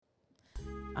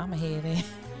I'm ahead.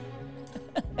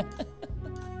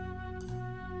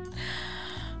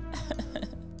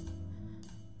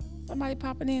 Somebody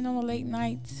popping in on a late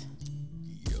night.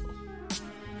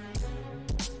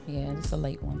 Yeah, it's a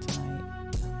late one tonight.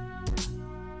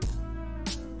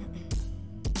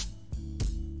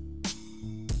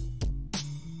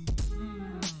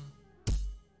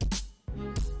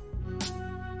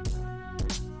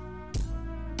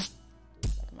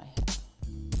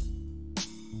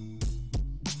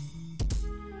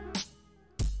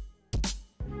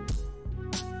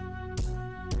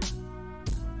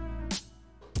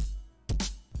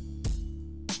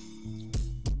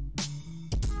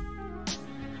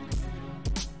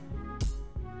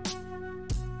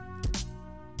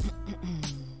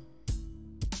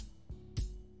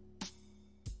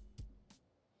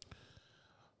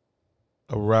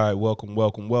 All right, welcome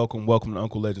to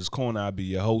Uncle Legend's Corner. I'll be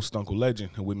your host, Uncle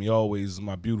Legend, and with me always is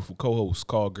my beautiful co-host,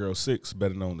 Call Girl 6,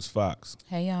 better known as Fox.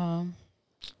 Hey, y'all.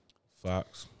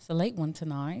 Fox. It's a late one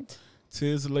tonight.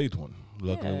 Tis a late one.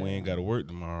 Luckily, we ain't got to work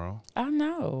tomorrow. I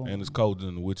know. And it's colder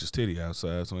than the witch's titty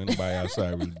outside, so anybody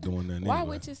outside really doing that Why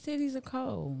anyway. witches' titties are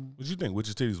cold? What you think,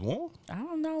 witch's titties warm? I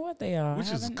don't know what they are.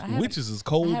 Witches is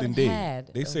cold and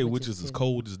dead. They say witches is titty.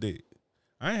 cold as dead.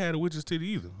 I ain't had a witch's titty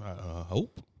either. I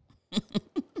hope.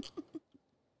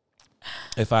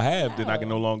 If I have, then I can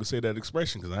no longer say that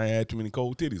expression because I ain't had too many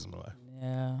cold titties in my life.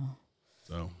 Yeah.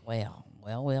 So. Well.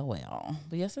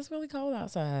 But yes, it's really cold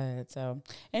outside. So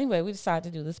anyway, we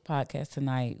decided to do this podcast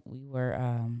tonight. We were,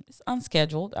 it's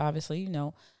unscheduled. Obviously, you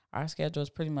know, our schedule has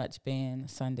pretty much been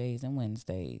Sundays and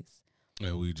Wednesdays.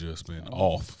 And we just been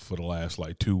off for the last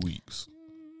 2 weeks.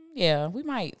 Yeah, we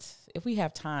might, if we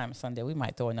have time Sunday, we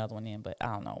might throw another one in, but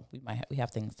I don't know. We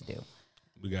have things to do.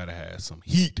 We got to have some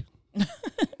heat.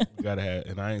 We got to have,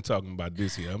 and I ain't talking about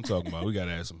this here. I'm talking about we got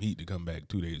to have some heat to come back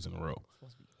 2 days in a row.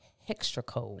 Extra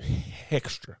cold.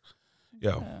 Extra.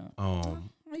 Yo, How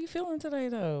you feeling today,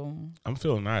 though? I'm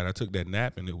feeling all right. I took that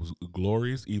nap, and it was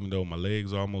glorious, even though my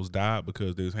legs almost died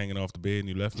because they was hanging off the bed, and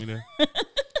you left me there.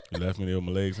 You left me there with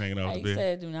my legs hanging off the bed. You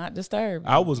said do not disturb me.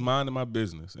 I was minding my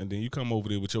business, and then you come over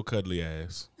there with your cuddly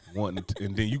ass, and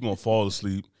then you going to fall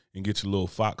asleep and get your little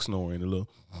fox snoring, a little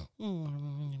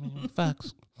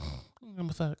fox. I'm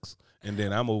a fox. And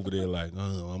then I'm over there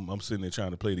I'm sitting there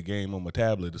trying to play the game on my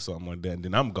tablet or something like that, and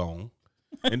then I'm gone.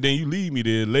 And then you leave me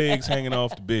there, legs hanging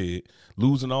off the bed,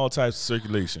 losing all types of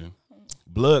circulation.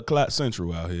 Blood clot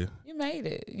central out here. You made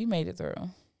it. You made it through.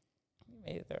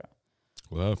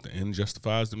 Well, if the end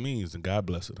justifies the means, then God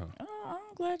bless it, huh? Oh,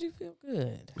 I'm glad you feel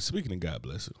good. Speaking of God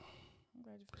bless it,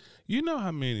 you know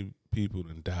how many people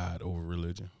done died over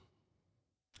religion?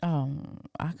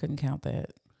 I couldn't count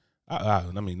that. I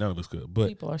mean, none of us could, but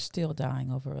people are still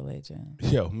dying over religion.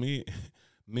 Yo, me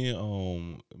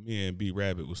and B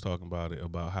Rabbit was talking about it,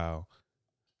 about how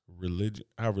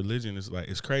religion is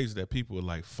it's crazy that people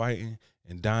are fighting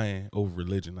and dying over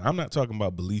religion. I'm not talking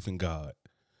about belief in God.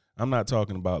 I'm not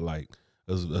talking about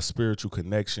a spiritual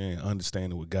connection and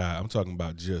understanding with God. I'm talking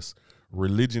about just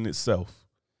religion itself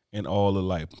and all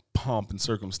the pomp and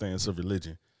circumstance of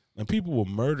religion. And people were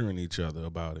murdering each other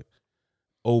about it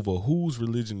over whose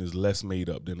religion is less made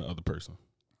up than the other person.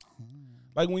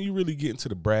 When you really get into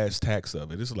the brass tacks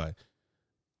of it,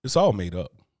 it's all made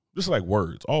up. Just like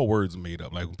words. All words are made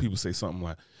up. When people say something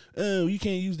like, oh, you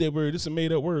can't use that word. It's a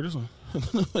made up word.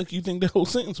 You think that whole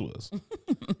sentence was?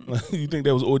 You think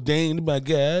that was ordained by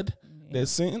God, that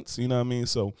sentence? You know what I mean?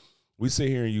 So we sit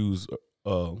here and use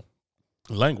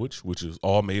language, which is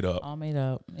all made up. All made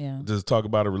up, yeah. Just talk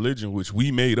about a religion, which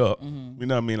we made up. Mm-hmm. You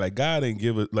know what I mean? God ain't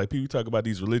give it, people talk about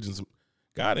these religions.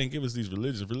 God ain't give us these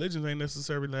religions. Religions ain't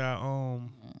necessarily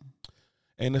nothing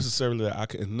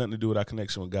to do with our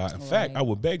connection with God. In fact, I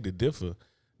would beg to differ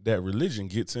that religion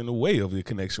gets in the way of the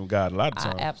connection with God a lot of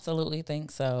times. I absolutely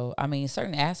think so. I mean,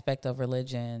 certain aspect of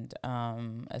religion,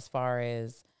 as far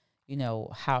as,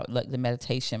 how the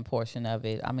meditation portion of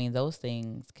it, I mean, those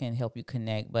things can help you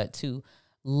connect, but to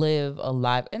live a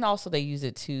life, and also they use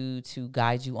it to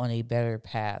guide you on a better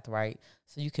path, right?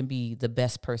 So you can be the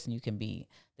best person you can be.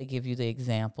 They give you the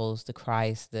examples, the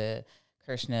Christ, the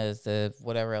Krishnas, the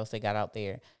whatever else they got out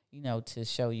there, to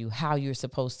show you how you're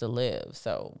supposed to live.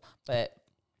 So, but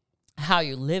how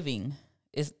you're living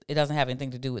it doesn't have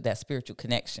anything to do with that spiritual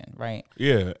connection, right?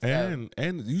 Yeah, and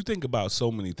you think about so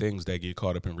many things that get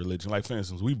caught up in religion. Like, for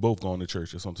instance, we both gone to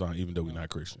church at some time, even though we're not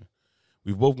Christian.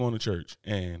 We've both gone to church,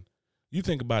 and you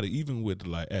think about it, even with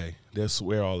like, hey, they'll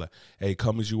swear all that, hey,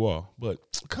 come as you are. But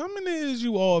come in there as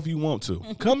you are if you want to.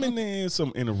 Come in there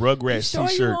in a Rugrats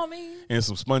t-shirt and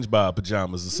some SpongeBob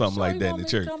pajamas or something like that in the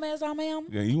church. Come as I am?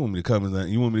 Yeah, you want me to come as that?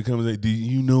 You want me to come as that? Do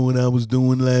you know what I was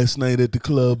doing last night at the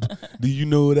club? Do you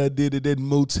know what I did at that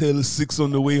Motel 6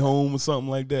 on the way home or something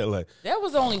like that? Like, there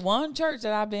was only one church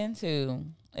that I've been to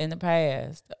in the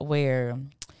past where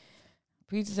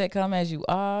preachers said, come as you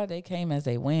are. They came as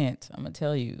they went. I'm going to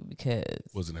tell you, because.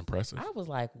 Was it impressive? I was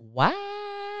like, wow.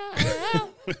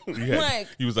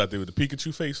 You was out there with the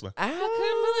Pikachu face. Like, I couldn't believe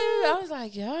it. I was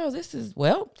like, yo, this is,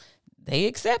 well, they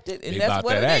accepted. And that's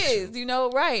what it is, you know,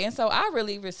 right. And so I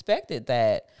really respected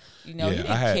that. You know, he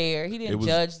didn't care. He didn't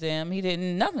judge them. He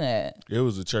didn't, none of that. It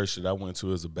was a church that I went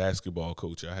to as a basketball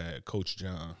coach. I had Coach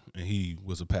John, and he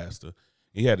was a pastor.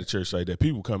 He had a church like that.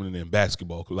 People coming in there in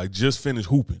basketball, like just finished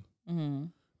hooping. Mm-hmm.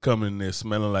 Coming in there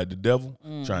smelling like the devil,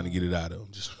 trying to get it out of them.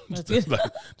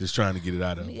 Just trying to get it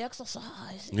out of them. The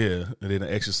exercise. Yeah, and then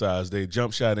the exercise, they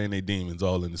jump shot and they demons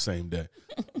all in the same day.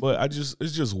 But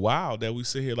it's just wild that we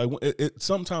sit here. Like,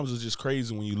 sometimes it's just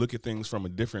crazy when you look at things from a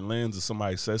different lens, or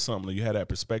somebody says something, or you had that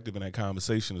perspective and that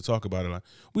conversation to talk about it. Like,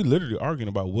 we literally arguing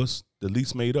about what's the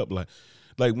least made up.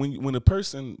 Like when a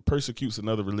person persecutes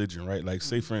another religion, right? Like,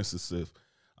 say for instance, if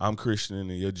I'm Christian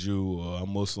and you're Jew, or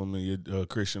I'm Muslim and you're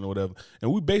Christian or whatever,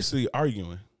 and we basically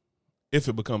arguing, if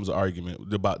it becomes an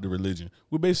argument about the religion,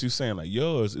 we're basically saying like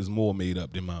yours is more made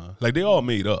up than mine. Like, they all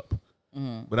made up,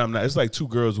 but I'm not. It's like two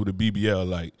girls with a BBL.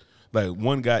 Like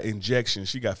one got injection,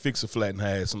 she got fix-a-flat in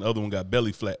her ass, and the other one got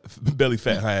belly fat in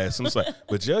her ass. And it's like,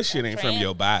 but your shit ain't from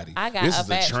your body. This is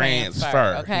a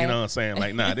transfer. Okay? You know what I'm saying?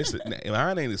 Like, nah,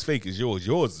 mine ain't as fake as yours.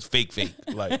 Yours is fake.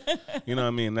 Like, you know what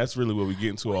I mean? That's really what we get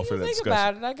into off of that discussion. Think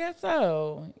about it, I guess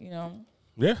so. You know.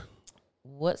 Yeah.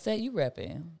 What set you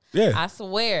repping? Yeah. I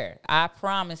swear, I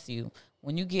promise you,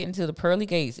 when you get into the pearly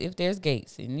gates, if there's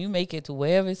gates, and you make it to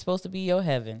wherever it's supposed to be your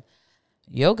heaven,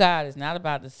 your God is not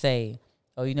about to say,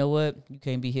 oh, you know what? You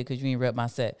can't be here because you ain't rep my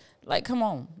set. Like, come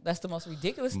on. That's the most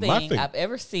ridiculous thing I've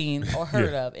ever seen or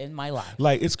heard of in my life.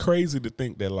 Like, it's crazy to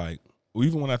think that, like,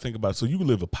 even when I think about, so you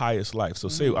live a pious life. So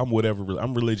say I'm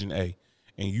religion A,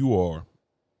 and you are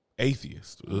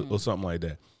atheist or something like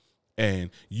that.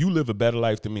 And you live a better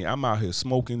life than me. I'm out here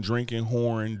smoking, drinking,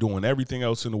 whoring, doing everything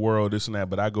else in the world, this and that.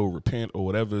 But I go repent or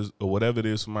whatever it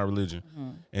is for my religion,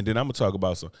 and then I'm gonna talk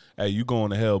about some. Hey, you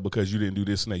going to hell because you didn't do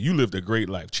this and that. You lived a great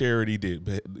life. Charity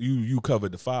did. You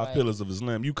covered the 5 pillars of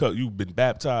Islam. You've been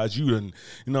baptized. You done.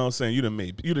 You know what I'm saying? You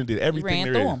done did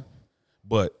everything there is.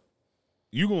 But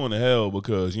you going to hell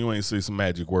because you ain't say some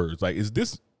magic words. Like, is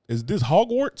this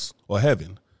Hogwarts or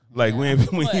heaven? Like, when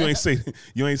you ain't say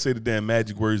the damn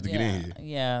magic words to get in here.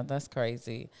 Yeah, that's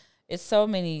crazy. It's so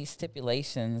many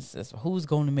stipulations as who's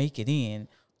going to make it in.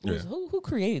 Who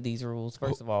created these rules,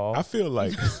 first of all? I feel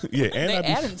like, yeah. And they're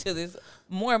adding to this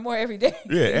more and more every day.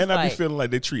 Yeah, and I be feeling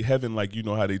like they treat heaven like, you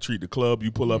know how they treat the club.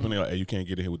 You pull up and they're like, hey, you can't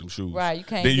get in here with them shoes. Right, you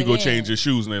can't Then you go change your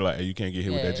shoes and they're like, hey, you can't get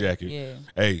here with that jacket. Yeah.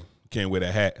 Hey, you can't wear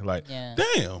that hat. Like,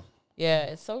 damn. Yeah,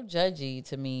 it's so judgy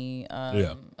to me.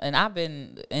 And I've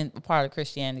been in part of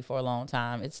Christianity for a long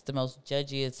time. It's the most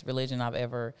judgiest religion I've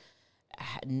ever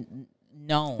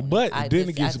known. But then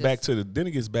it gets back to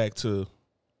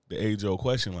the age-old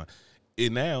question. Like,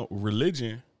 now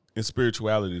religion and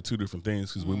spirituality are two different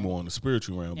things, because we're more on the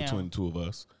spiritual realm between the two of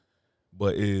us.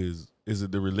 But is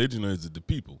it the religion or is it the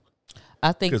people?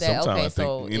 I think that, okay,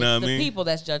 so you know what I mean? The people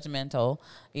that's judgmental.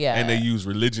 Yeah. And they use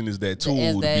religion as that tool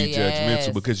to be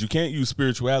judgmental, because you can't use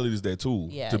spirituality as that tool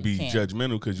to be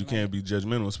judgmental, because you can't be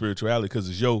judgmental in spirituality, because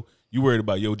it's you worried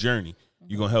about your journey.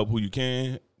 You're going to help who you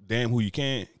can, damn who you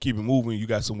can't, keep it moving, you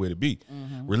got somewhere to be.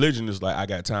 Religion is like, I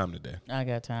got time today. I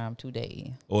got time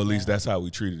today. Or at least that's how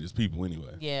we treat it as people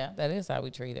anyway. Yeah, that is how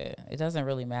we treat it. It doesn't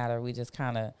really matter. We just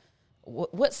kind of,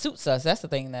 what suits us? That's the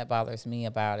thing that bothers me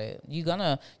about it. You're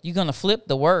gonna flip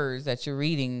the words that you're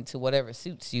reading to whatever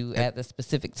suits you at the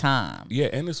specific time. Yeah,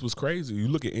 and this was crazy. You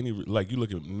look at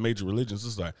major religions.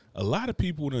 It's like a lot of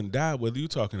people done died. Whether you're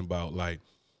talking about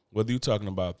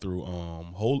through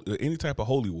any type of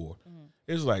holy war.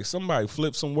 It's like somebody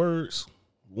flipped some words,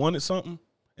 wanted something,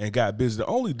 and got busy. The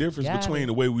only difference between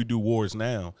the way we do wars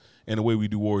now and the way we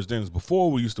do wars then is,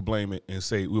 before we used to blame it and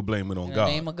say we'll blame it on God.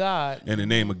 In the name of God. In the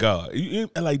name of God.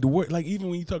 Like the word, like even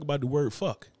when you talk about the word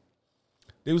fuck,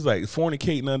 it was like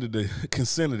fornicating under the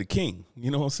consent of the king.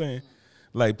 You know what I'm saying?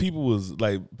 Like people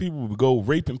would go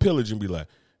rape and pillage and be like,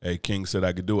 hey, king said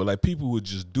I could do it. Like people would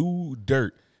just do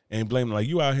dirt and blame them. Like,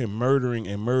 you out here murdering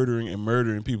and murdering and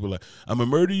murdering people. Like, I'm going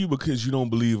to murder you because you don't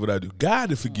believe what I do. God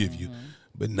to forgive you.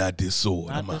 but not this sword.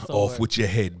 Not I'm this off sword. with your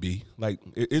head, B. Like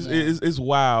it's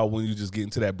wild when you just get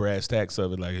into that brass tacks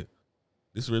of it. Like,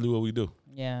 this is really what we do.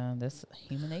 Yeah, that's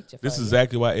human nature. This is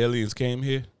exactly why aliens came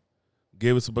here,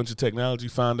 gave us a bunch of technology,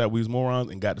 found out we was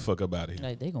morons, and got the fuck up out of here.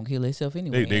 Like, they gonna kill themselves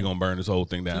anyway. They gonna burn this whole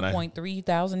thing down. 2.3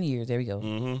 thousand years. There we go.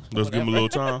 Let's give them a little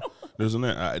time.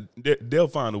 They'll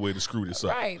find a way to screw this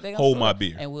up. Right. They gonna Hold screw my up,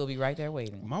 beer. and we'll be right there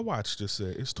waiting. My watch just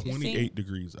said it's 28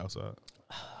 degrees outside.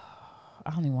 I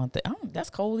don't even want that.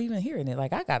 That's cold even hearing it.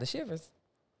 Like, I got the shivers.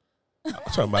 I'm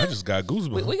talking about I just got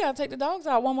goosebumps. We gotta take the dogs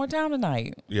out one more time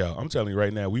tonight. Yeah, I'm telling you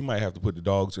right now, we might have to put the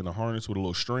dogs in a harness with a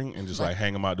little string and just like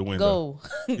hang them out the window.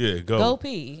 Go. Yeah, go. Go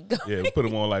pee. Go. Yeah, put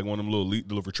them on like one of them little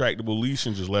retractable leash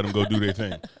and just let them go do their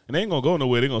thing. And they ain't gonna go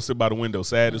nowhere. They gonna sit by the window,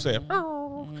 sad as hell.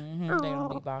 They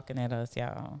gonna be barking at us,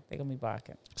 y'all. They gonna be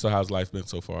barking. So how's life been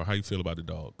so far? How you feel about the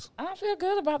dogs? I feel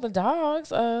good about the dogs.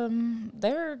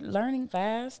 They're learning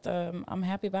fast. I'm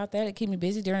happy about that. It keep me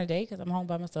busy during the day because I'm home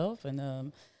by myself,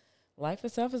 and life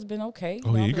itself has been okay.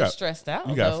 Oh, yeah, I'm you got stressed out.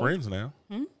 You got though. friends now.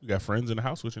 You got friends in the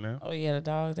house with you now. Oh yeah, the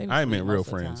dogs. They I ain't sleep meant real most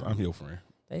of the friends. time. I'm your friend.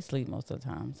 They sleep most of the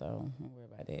time, so don't worry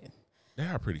about that. They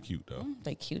are pretty cute though.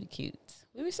 They cute.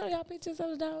 Did we show y'all pictures of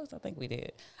the dogs? I think we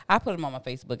did. I put them on my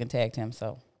Facebook and tagged him.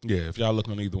 So Yeah, if y'all look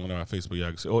on either one of our Facebook, y'all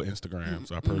can see, or Instagram,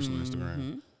 so our personal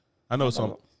Instagram. I know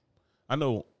some. I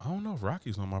don't know if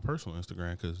Rocky's on my personal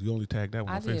Instagram because you only tagged that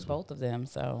one I on did Facebook. both of them.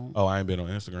 So Oh, I ain't been on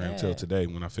Instagram till Yeah. today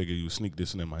when I figured you would sneak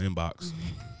this in my inbox.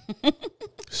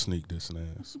 Sneak this in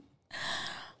ass.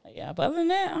 yeah, but other than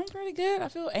that, I'm pretty good. I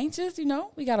feel anxious.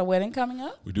 We got a wedding coming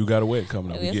up. We do got a wedding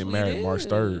coming up. We Yes, getting we married March do.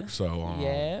 3rd. So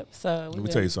Yep. So let me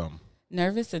tell you something.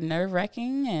 nervous and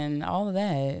nerve-wracking and all of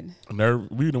that.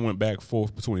 We done went back and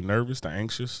forth between nervous to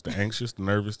anxious, the anxious, the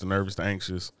nervous, the nervous, the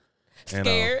anxious, and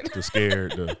Scared. the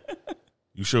scared.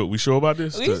 You sure? We sure about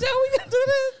this? We sure we gonna do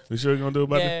this? We sure gonna do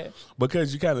about Yeah. it?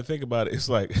 Because you kind of think about it, it's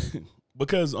like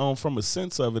because from a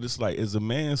sense of it, it's like as a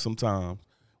man sometimes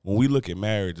when we look at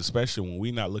marriage, especially when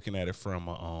we not looking at it from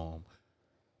a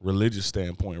religious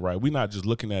standpoint, right? We're not just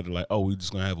looking at it like, oh, we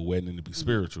just gonna have a wedding to be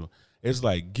spiritual. It's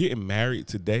like getting married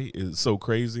today is so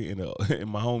crazy, and and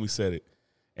my homie said it,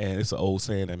 and it's an old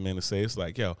saying that men say. It's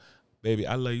like, yo, baby,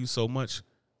 I love you so much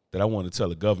that I want to tell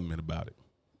the government about it.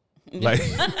 Like,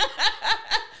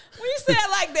 When you say it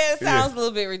like that, it sounds a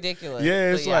little bit ridiculous. yeah,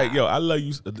 So, it's like, yo, I love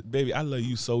you, baby. I love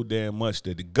you so damn much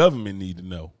that the government need to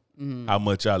know how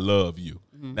much I love you.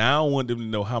 Now I don't want them to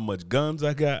know how much guns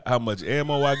I got, how much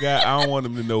ammo I got. I don't want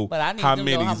them to know But I need how them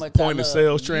to know many how much I point of love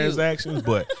sales you. transactions.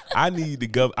 But I need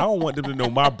the I don't want them to know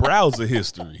my browser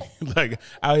history. Like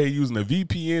out here using a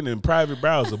VPN and private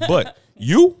browser. But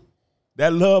you,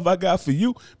 that love I got for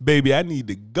you, baby, I need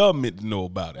the government to know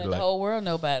about it. Let Like, the whole world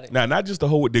know about it. now, not just the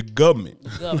government.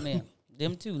 Government,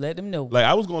 them too. Let them know. Like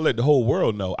I was gonna let the whole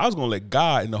world know. I was gonna let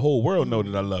God and the whole world know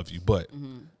that I love you. But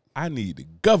I need the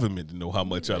government to know how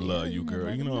much I love you, girl.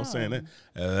 let You know them what I'm saying?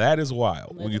 know. That is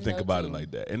wild Let when you them think know, about too. it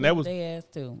like that. And that was They ass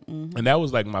too. and that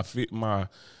was like my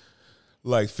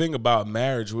like thing about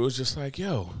marriage. Where it was just like,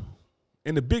 yo,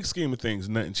 in the big scheme of things,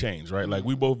 nothing changed, right? Like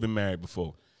we both been married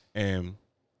before, and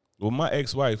with my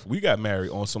ex-wife, we got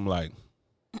married on some like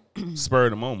spur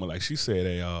of the moment. Like she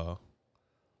said,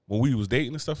 when we was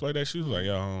dating and stuff like that, she was like,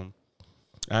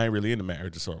 I ain't really into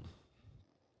marriage or something.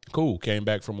 Cool. Came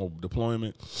back from a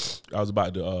deployment. I was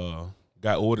about to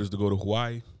got orders to go to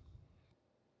Hawaii.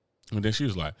 And then she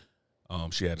was like,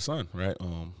 she had a son, right?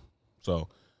 So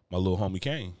my little homie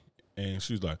came and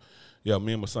she was like, yo,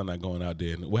 me and my son not going out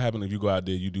there. And what happened if you go out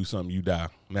there, you do something, you die.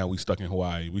 Now we stuck in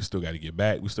Hawaii. We still got to get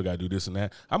back. We still got to do this and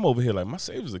that. I'm over here like, my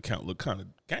savings account look kind of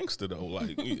gangster though.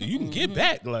 Like, you can get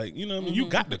back. Like, you know what I mean? You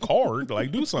got the card.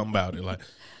 Like, do something about it. Like,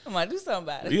 I'm like, do something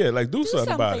about it. yeah, like do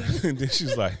something about it. something. And then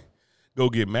she's like, go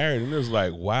get married. And it was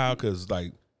like, wow, because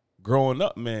like growing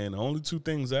up, man, the only two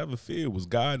things I ever feared was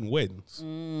God and weddings.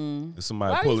 And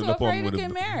somebody Why are you pulling so up on me afraid with to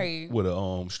get married? with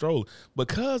a stroller.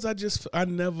 Because I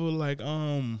never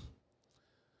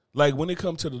like when it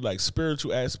comes to the like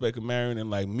spiritual aspect of marrying and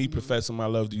like me professing my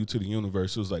love to you to the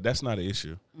universe, it was like that's not an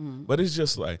issue. But it's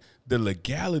just like the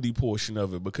legality portion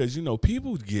of it, because you know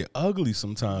people get ugly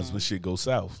sometimes when shit goes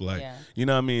south. Like you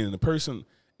know what I mean? And the person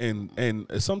and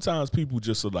sometimes people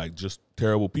just are like just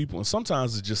terrible people, and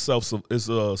sometimes it's just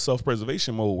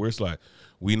self-preservation mode where it's like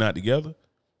we not together.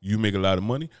 You make a lot of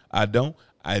money, I don't.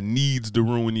 I needs to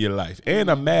ruin your life, and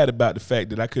I'm mad about the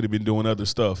fact that I could have been doing other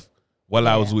stuff while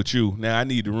I was with you. Now I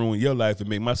need to ruin your life and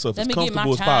make myself Let as me get comfortable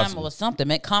my as time possible. or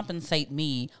something. Compensate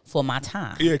me for my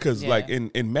time. Yeah, because like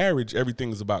in marriage,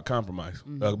 everything is about compromise.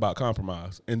 About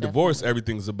compromise. In divorce,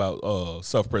 everything's about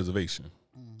self-preservation.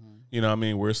 You know what I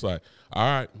mean? Where it's like, all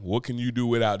right, what can you do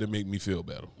without to make me feel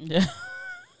better? Yeah.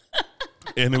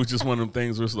 And it was just one of them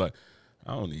things where it's like,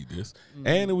 I don't need this.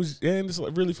 And it's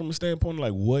like really from a standpoint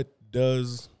of like,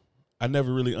 I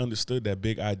never really understood that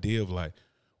big idea of like,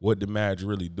 what did marriage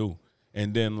really do?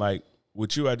 And then like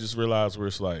with you, I just realized where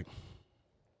it's like,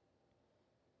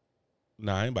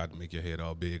 nah, I ain't about to make your head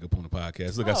all big up on the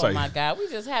podcast. Look, I saw Oh my God, we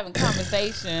just having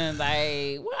conversations.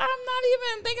 Like, well, I'm not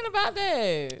even thinking about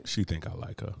that. She think I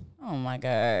like her. Oh my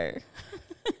God.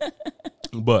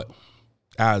 But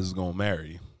I was gonna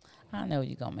marry you. I know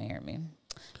you're gonna marry me.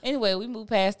 Anyway, we moved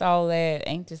past all that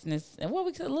anxiousness and what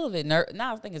we could a little bit now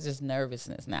I think it's just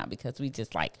nervousness now because we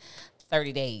just like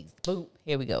 30 days. Boom,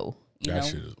 here we go. You know,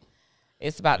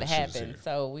 it's about to happen.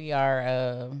 So we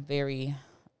are very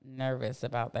nervous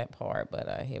about that part,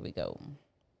 but here we go.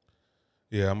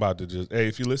 Yeah, I'm about to just. Hey,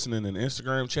 if you're listening in the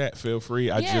Instagram chat, feel free.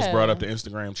 I just brought up the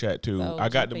Instagram chat too. So I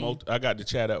got the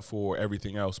chat up for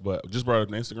everything else, but just brought up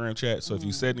the Instagram chat. So if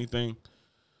you said anything,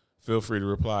 feel free to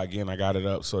reply again. I got it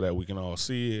up so that we can all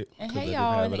see it. And hey,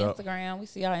 y'all on Instagram, we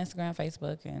see y'all Instagram,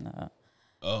 Facebook, and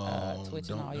Twitch,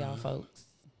 and all y'all folks.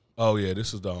 Oh yeah,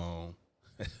 this is the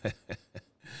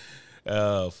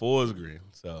Forsgren.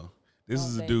 So this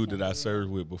is a dude that I served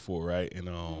with before, right? And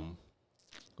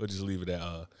we'll just leave it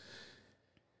at.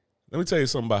 Let me tell you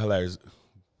something about hilarious.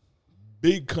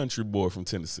 Big country boy from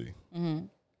Tennessee. Mm-hmm.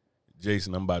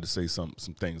 Jason, I'm about to say some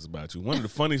things about you. One of the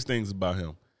funniest things about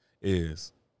him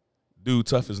is, dude,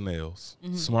 tough as nails,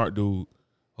 smart dude,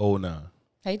 whole nine.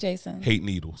 Hey, Jason. Hate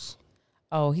needles.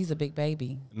 Oh, he's a big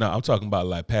baby. No, I'm talking about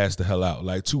like pass the hell out.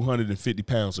 Like 250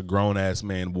 pounds, a grown ass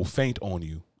man will faint on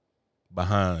you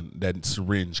behind that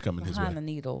syringe coming his way. Behind the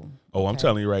needle. Oh, okay. I'm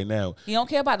telling you right now. He don't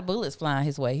care about the bullets flying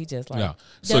his way. He just like,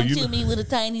 don't shoot me with a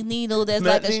tiny needle that's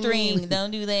like a string.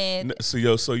 Don't do that.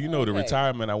 So you know the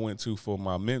retirement I went to for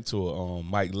my mentor,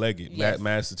 Mike Leggett,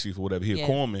 Master Chief or whatever. He a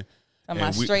corpsman. I'm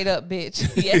my straight up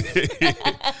bitch.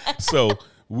 Yes. So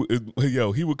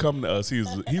he would come to us. He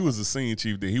was a senior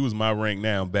chief then. He was my rank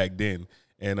now back then.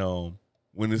 And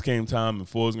when it came time and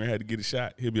Forsgren had to get a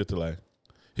shot, he'd be up to like,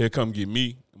 here come get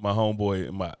me, my homeboy,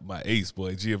 and my ace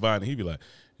boy, Giovanni. He'd be like,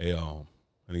 hey, I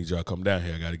need y'all to come down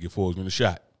here. I got to get Forsgren a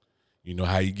shot. You know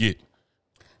how you get.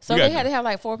 So they had to have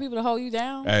like 4 people to hold you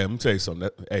down? Hey, let me tell you something.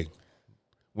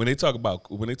 When they talk about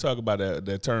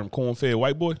that term corn-fed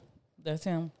white boy, that's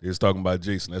him. He was talking about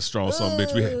Jason. That strong son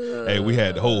bitch. We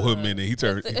had the whole hood in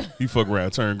there. He fuck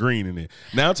around, turned green in there.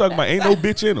 Now I'm talking about ain't no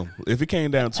bitch in him. If it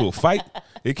came down to a fight,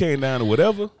 it came down to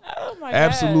whatever. Oh my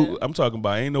absolute. God. I'm talking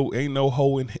about ain't no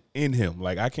hoe in him.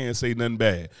 Like I can't say nothing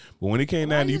bad. But when it came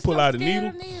down to you pull out a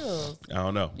needle, I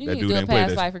don't know. You that need dude to do a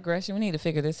past life regression. We need to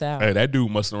figure this out. Hey, that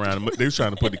dude messing around. They was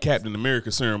trying to put the Captain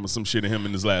America serum or some shit in him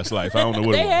in his last life. I don't know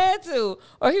what they had to,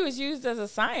 or he was used as a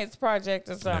science project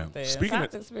or something.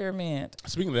 Science experiment.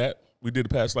 Speaking of that, we did a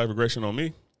past life regression on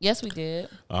me. Yes, we did.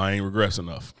 I ain't regress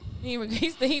enough. He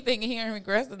thinking he ain't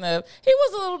regress enough. He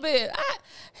was a little bit.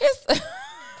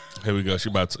 Here we go. She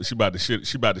about to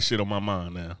shit on my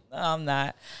mind now. No, I'm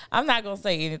not. I'm not gonna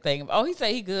say anything. Oh, he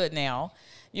said he good now.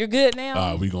 You're good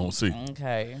now. We gonna see.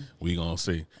 Okay. We gonna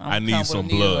see. I need some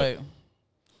blood.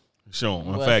 Show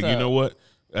him. In fact, you know what?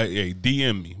 Hey,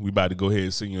 DM me. We about to go ahead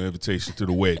and send you an invitation to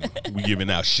the wedding. We giving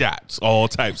out shots, all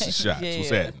types of shots. What's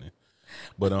happening?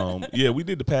 But we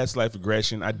did the past life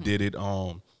regression. I did it.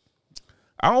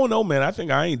 I don't know, man. I think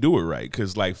I ain't do it right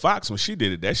because like Fox, when she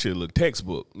did it, that shit looked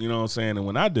textbook. You know what I'm saying? And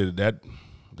when I did it,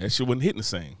 that shit wasn't hitting the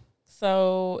same.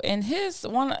 So in his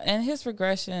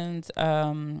regressions,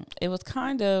 it was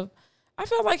kind of, I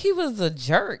felt like he was a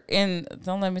jerk. And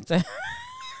don't let me say.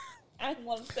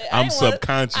 I'm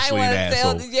subconsciously an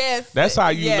asshole. Yes, that's how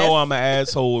you know I'm an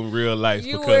asshole in real life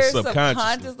because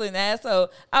subconsciously an asshole.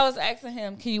 I was asking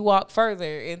him, "Can you walk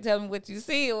further and tell me what you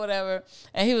see or whatever?"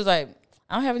 And he was like,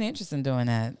 "I don't have any interest in doing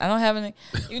that. I don't have any."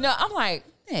 I'm like,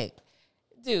 Nick,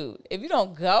 dude, if you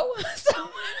don't go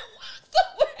somewhere.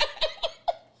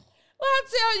 Well, I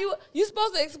tell you, you're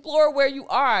supposed to explore where you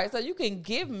are so you can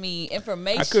give me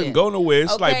information. I couldn't go nowhere.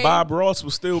 It's like Bob Ross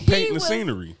was still painting the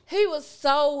scenery. He was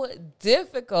so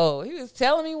difficult. He was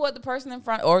telling me what the person in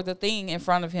front or the thing in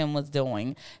front of him was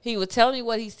doing. He would tell me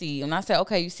what he see. And I said,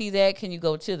 okay, you see that? Can you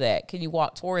go to that? Can you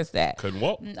walk towards that? Couldn't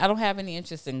walk. I don't have any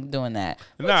interest in doing that.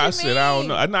 I said, I don't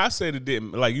know. I said it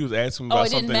didn't. Like you was asking me about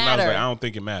something and I was like, I don't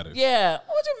think it matters. Yeah.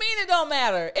 What you mean it don't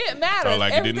matter? It matters. Felt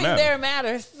like everything it didn't matter. there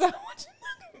matters. So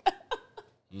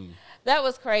that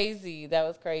was crazy.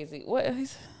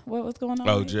 What was going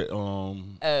on?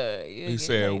 He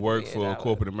said, "Work for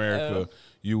corporate America,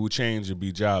 you will change and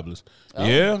be jobless."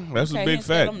 Yeah, that's a big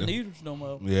fact.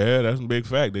 Yeah, that's a big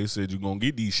fact. They said you're gonna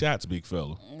get these shots, big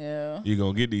fella. Yeah, you're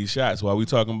gonna get these shots. While we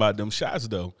talking about them shots,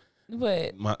 though,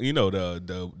 But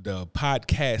the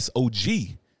podcast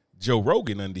OG Joe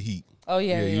Rogan under heat. Oh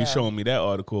yeah. You showing me that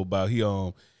article about he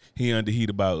under heat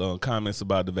about comments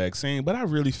about the vaccine. But I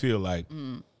really feel like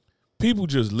people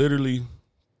just literally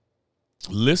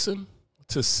listen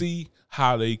to see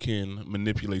how they can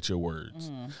manipulate your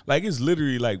words. Like it's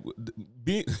literally like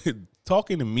being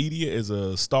talking to media as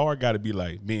a star got to be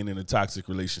like being in a toxic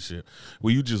relationship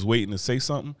where you just waiting to say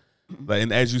something. Like,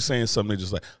 and as you saying something, they're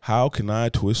just like, how can I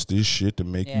twist this shit to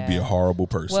make you be a horrible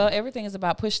person? Well, everything is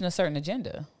about pushing a certain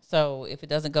agenda. So if it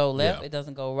doesn't go left, it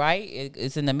doesn't go right,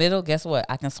 it's in the middle, guess what?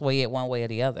 I can sway it one way or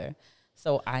the other.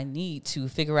 So I need to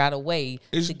figure out a way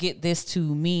to get this to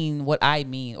mean what I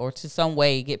mean, or to some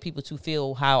way get people to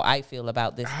feel how I feel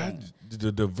about this thing.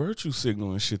 The virtue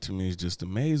signaling shit to me is just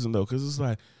amazing, though, because it's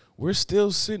like we're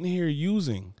still sitting here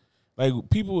using, like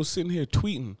people were sitting here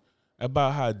tweeting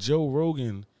about how Joe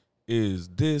Rogan is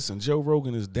this and Joe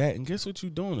Rogan is that, and guess what you're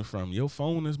doing it from? Your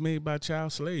phone is made by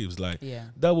child slaves. Like,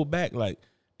 double back, like,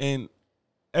 and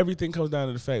everything comes down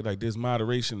to the fact like there's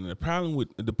moderation. And the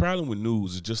problem with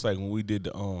news is just like when we did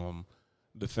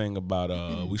the thing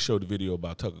about we showed the video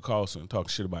about Tucker Carlson talking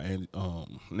shit about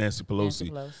Nancy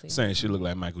Pelosi saying she looked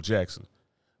like Michael Jackson.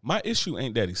 My issue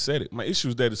ain't that he said it. My issue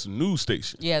is that it's a news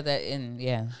station.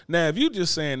 Now, if you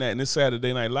just saying that in this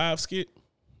Saturday Night Live skit,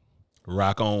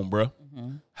 rock on, bro.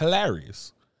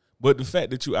 Hilarious. But the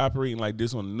fact that you operating like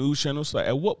this on the news channels, like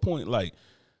at what point, like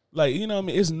you know what I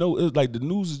mean? It's like the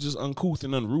news is just uncouth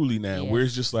and unruly now, where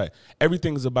it's just like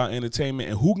everything is about entertainment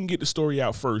and who can get the story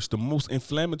out first, the most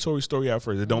inflammatory story out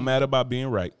first. It don't matter about being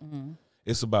right.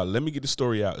 It's about let me get the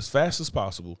story out as fast as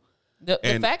possible. The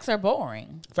facts are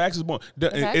boring. Facts is boring.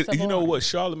 You know what?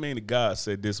 Charlemagne the God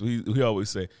said this. He always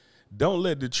say, don't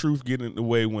let the truth get in the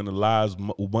way when the lie's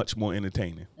much more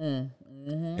entertaining.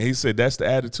 And he said that's the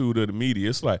attitude of the media.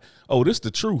 It's like, oh, this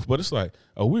the truth, but it's like,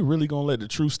 are we really gonna let the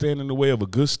truth stand in the way of a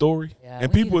good story?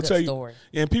 And people will tell you,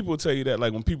 and people will tell you that,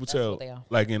 like when people tell,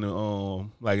 like in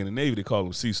the Navy, they call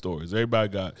them sea stories. Everybody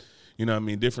got, you know what I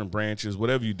mean, different branches.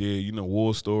 Whatever you did, you know,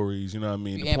 war stories. You know what I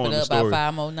mean, you deployment story.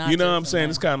 You know what I'm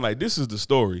saying? It's kind of like this is the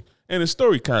story, and the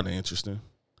story kind of interesting.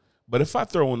 But if I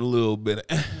throw in a little bit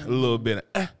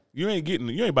of, you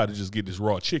ain't about to just get this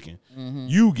raw chicken.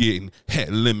 You getting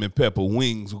lemon pepper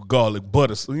wings with garlic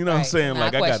butter. You know what I'm saying?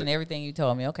 Like I question everything you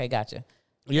told me. Okay, gotcha.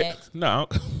 Yeah, next. No,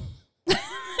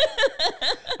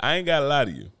 I ain't got to lie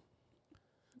to you,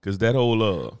 because that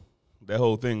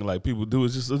whole thing like people do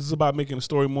is it's about making the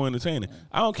story more entertaining.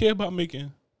 I don't care about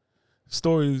making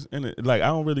stories like I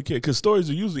don't really care, because stories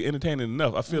are usually entertaining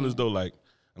enough. I feel as though like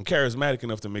I'm charismatic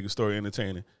enough to make a story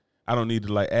entertaining. I don't need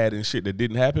to like add in shit that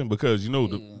didn't happen, because you know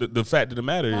the fact of the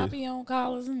matter is on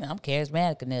collars and I'm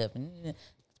charismatic enough.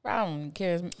 Problem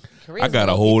I got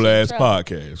a whole ass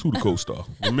podcast. Who the co-star?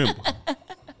 Remember,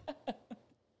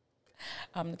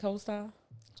 I'm the co-star.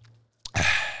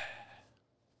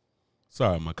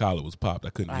 Sorry, my collar was popped. I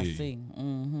couldn't hear you.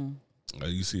 I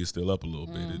see. You see, it's still up a little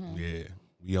bit.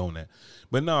 We own that.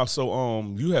 But no, so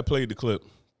you had played the clip,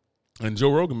 and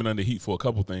Joe Rogan been under heat for a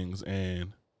couple things,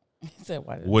 and.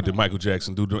 What did Michael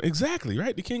Jackson do to him? Exactly,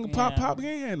 right? The king of pop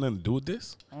ain't had nothing to do with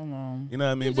this. I know. You know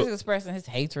what I mean? He's just expressing his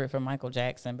hatred for Michael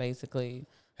Jackson, basically.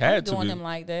 Had to doing him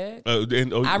like that.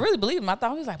 I really believe him. I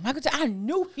thought he was like, Michael Jackson, I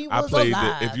knew he was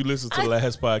alive. If you listen to the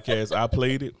last podcast, I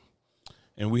played it,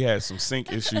 and we had some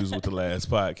sync issues with the last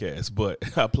podcast, but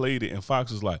I played it, and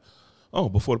Fox was like, oh,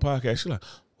 before the podcast, she's like,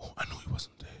 oh, I knew he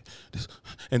wasn't there.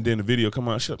 And then the video come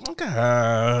out, she's like, oh,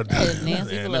 God.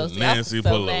 Nancy Pelosi. Nancy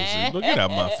Pelosi. Look, get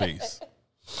out of my face.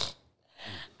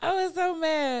 I was so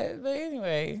mad. But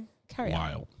anyway, carry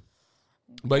on.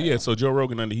 But yeah, so Joe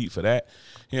Rogan under heat for that.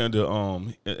 He under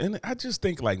and I just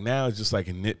think like now it's just like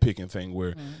a nitpicking thing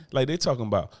where like they talking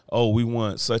about, oh, we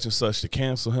want such and such to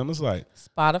cancel him. It's like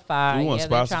Spotify. We want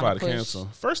Spotify to cancel.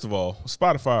 First of all,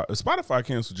 Spotify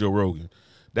canceled Joe Rogan.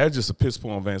 That's just a piss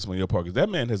poor advancement on your part, because that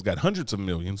man has got hundreds of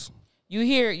millions. You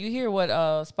hear what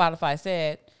Spotify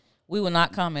said. We will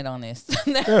not comment on this.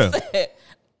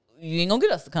 You ain't gonna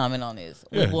get us to comment on this.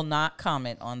 We will not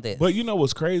comment on this. But you know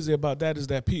what's crazy about that is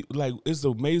that people like it's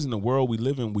amazing the world we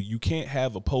live in where you can't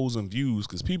have opposing views,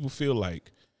 because people feel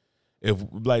like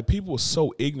people are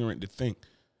so ignorant to think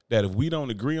that if we don't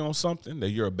agree on something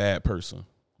that you're a bad person.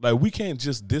 Like, we can't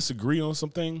just disagree on some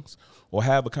things or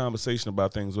have a conversation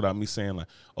about things without me saying, like,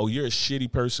 oh, you're a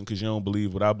shitty person because you don't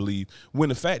believe what I believe. When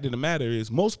the fact of the matter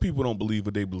is, most people don't believe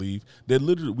what they believe. They're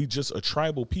literally, we just a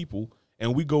tribal people,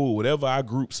 and we go with whatever our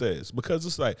group says. Because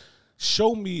it's like,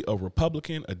 show me a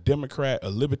Republican, a Democrat, a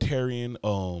Libertarian,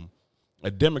 a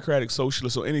Democratic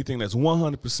Socialist, or anything that's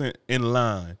 100% in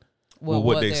line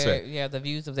what they say. Yeah, the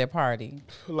views of their party.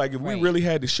 Like if we really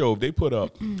had to show, if they put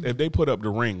up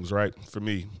the rings, right, for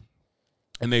me,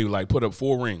 and they like put up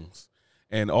 4 rings,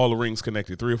 and all the rings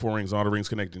connected, 3 or 4 rings, all the rings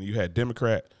connected, and you had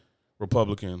Democrat,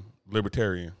 Republican,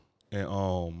 Libertarian,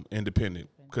 and Independent,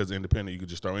 because Independent you could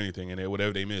just throw anything in there,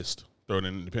 whatever they missed, throw it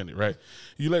in Independent, right?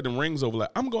 You let them rings over, like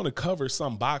I'm going to cover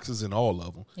some boxes in all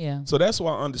of them. Yeah. So that's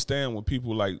why I understand when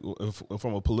people like,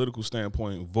 from a political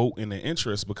standpoint, vote in their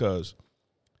interest, because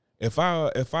if I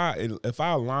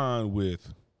align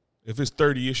with, if it's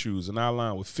 30 issues and I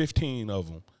align with 15 of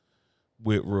them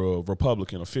with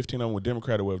Republican or 15 of them with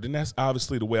Democrat or whatever, then that's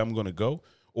obviously the way I'm going to go.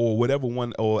 Or whatever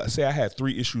one, or say I had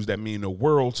 3 issues that mean the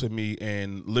world to me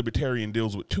and Libertarian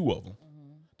deals with 2 of them.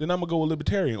 Then I'm going to go with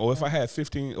Libertarian. Or if I had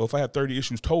 15, or if I had 30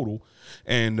 issues total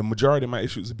and the majority of my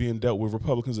issues are being dealt with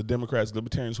Republicans or Democrats,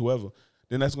 Libertarians, whoever,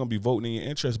 then that's going to be voting in your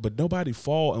interest. But nobody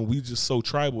fall, and we just so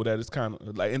tribal that it's kind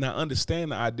of like, and I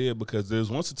understand the idea, because there's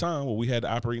once a time where we had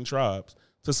to operate in tribes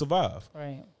to survive.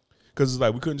 Right. Because it's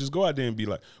like we couldn't just go out there and be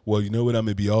like, well, you know what, I'm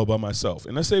going to be all by myself.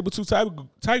 And that saber-tooth tiger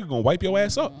going to wipe your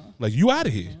ass up. Like, you out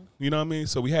of here. You know what I mean?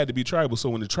 So we had to be tribal. So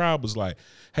when the tribe was like,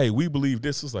 hey, we believe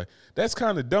this, it's like, that's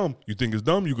kind of dumb. You think it's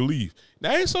dumb, you can leave.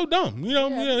 That ain't so dumb. You know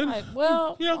what I mean? Like,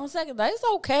 well, on second thought, it's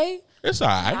okay. It's all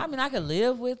right. I mean, I could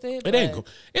live with it. It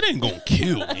ain't going to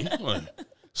kill me. Like,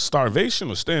 starvation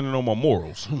or standing on my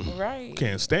morals. Right.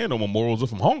 Can't stand on my morals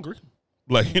if I'm hungry.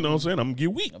 Like, you know what I'm saying? I'm going to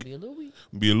get weak. I'll be a little weak.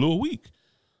 Be a little weak.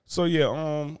 So yeah,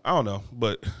 I don't know,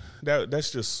 but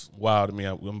that's just wild to me.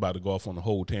 I'm about to go off on a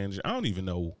whole tangent. I don't even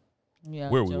know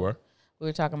where we were. We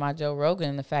were talking about Joe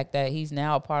Rogan and the fact that he's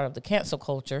now a part of the cancel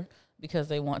culture because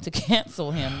they want to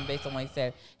cancel him based on what he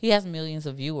said. He has millions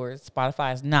of viewers.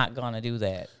 Spotify is not going to do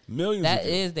that. Millions. That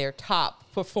is their top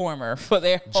performer for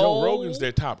their Joe Rogan's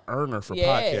their top earner for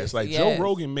podcasts. Like yes. Joe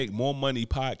Rogan make more money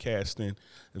podcasting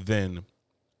than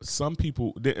some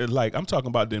people, like I'm talking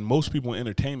about, than most people in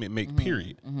entertainment make,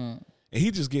 period. And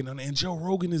he just getting on there, and Joe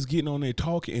Rogan is getting on there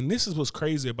talking. And this is what's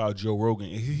crazy about Joe Rogan.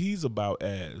 He's about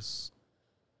as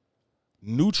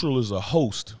neutral as a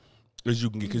host as you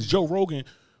can get, because Joe Rogan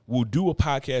will do a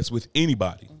podcast with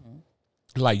anybody.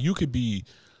 Like you could be,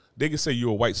 they could say you're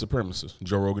a white supremacist,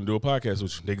 Joe Rogan do a podcast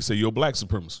with you. They could say you're a black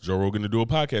supremacist, Joe Rogan to do a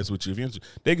podcast with you. If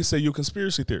they could say you're a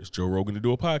conspiracy theorist, Joe Rogan to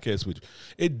do a podcast with you.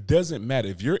 It doesn't matter.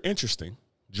 If you're interesting,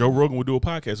 Joe Rogan will do a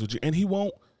podcast with you, and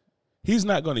he's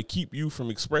not going to keep you from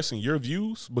expressing your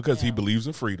views because he believes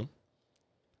in freedom.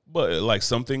 But like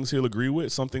some things he'll agree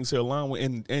with, some things he'll align with,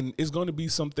 and it's going to be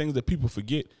some things that people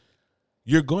forget.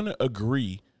 You're going to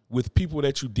agree with people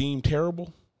that you deem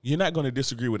terrible. You're not going to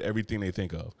disagree with everything they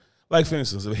think of. Like, for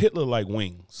instance, if Hitler liked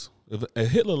wings, if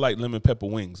Hitler liked lemon pepper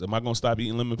wings, am I going to stop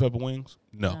eating lemon pepper wings?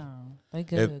 No. They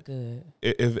good.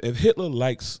 If Hitler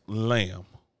likes lamb,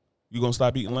 you going to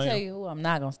stop eating lamb? I'll tell you who I'm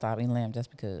not going to stop eating lamb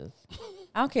just because.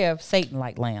 I don't care if Satan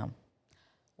like lamb.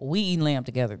 We eat lamb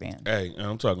together then. Hey,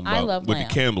 I'm talking about with lamb.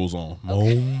 the candles on.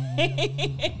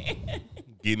 Okay.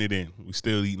 Getting it in. We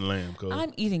still eating lamb. Cause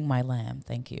I'm eating my lamb.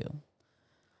 Thank you.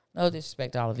 No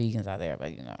disrespect to all the vegans out there,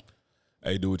 but you know.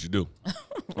 Hey, do what you do.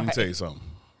 Let me tell you something.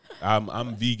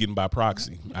 I'm vegan by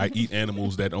proxy. I eat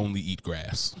animals that only eat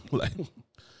grass. Like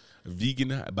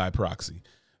vegan by proxy.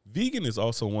 Vegan is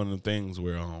also one of the things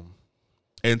where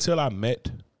until I met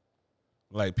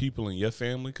like people in your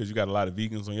family, because you got a lot of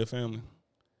vegans in your family,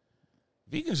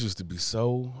 vegans used to be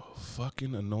so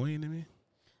fucking annoying to me.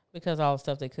 Because all the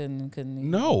stuff they couldn't eat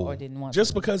no, or didn't want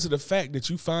just to. Because of the fact that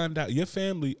you find out your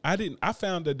family, I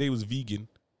found that they was vegan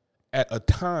at a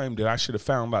time that I should have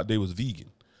found out they was vegan.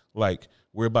 Like,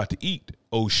 we're about to eat.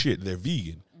 Oh shit, they're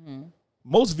vegan. Mm-hmm.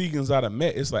 Most vegans I'd have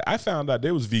met, it's like I found out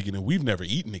they was vegan and we've never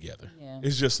eaten together. Yeah.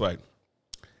 It's just like,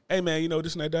 hey man, you know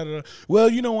this and that, da, da, da. Well,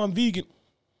 you know I'm vegan.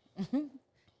 Mm-hmm.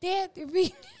 Dad, they're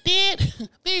vegan. Dad,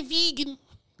 they're vegan.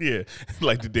 Yeah,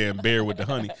 like the damn bear with the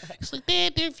honey. It's like,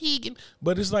 Dad, they're vegan.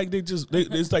 But it's like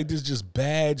it's like this just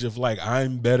badge of like,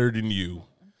 I'm better than you.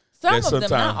 Some of them,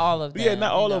 not all of them. Yeah,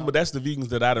 not all of them, but that's the vegans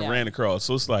that I done ran across.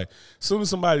 So it's like, as soon as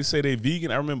somebody say they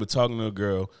vegan, I remember talking to a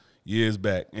girl years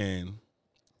back, and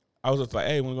I was just like,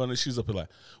 hey, when we're going to, she's up here like,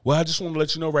 well, I just want to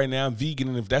let you know right now I'm vegan,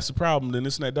 and if that's a problem, then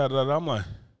this and that, da, da, da. I'm like,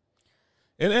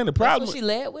 and the problem. That's what she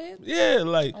led with? Yeah,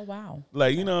 like, oh, wow.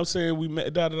 Like, you know what I'm saying? We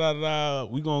met, da, da, da, da,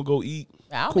 we going to go eat.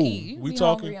 I'll cool. Eat. We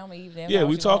talking. Hungry, eat yeah,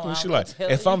 we talking, and she like,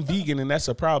 if I'm vegan and that's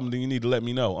a problem, then you need to let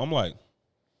me know. I'm like,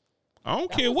 I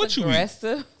don't care what you eat.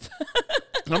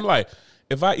 I'm like,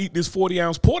 if I eat this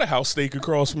 40-ounce porterhouse steak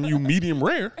across from you, medium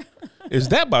rare, is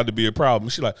that about to be a problem?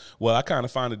 She's like, well, I kind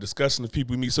of find it disgusting if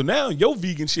people meet. So now your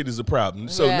vegan shit is a problem.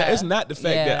 So now it's not the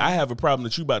fact that I have a problem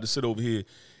that you about to sit over here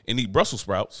and eat Brussels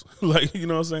sprouts. Like, you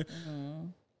know what I'm saying? Mm-hmm.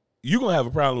 you're going to have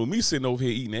a problem with me sitting over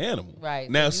here eating the animal. Right.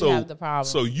 Now, so you have the problem.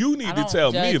 So you need I to don't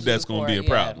tell me judge if that's you going to be a for it,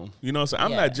 yeah. problem. You know what I'm saying?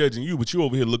 I'm Yeah. not judging you, but you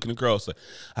over here looking across like,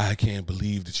 I can't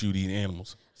believe that you'd eat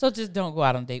animals. So just don't go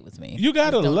out on a date with me. You got Just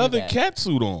a don't do leather that. cat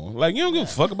suit on. Like, you don't give a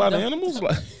fuck about animals?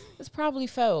 Like, It's probably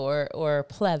faux or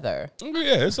pleather.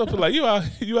 yeah, it's something like you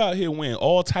out here wearing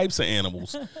all types of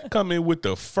animals. Come in with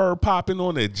the fur popping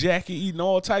on the jacket, eating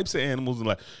all types of animals, and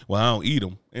like, well, I don't eat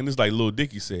them. And it's like Lil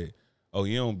Dicky said, oh,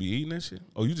 you don't be eating that shit?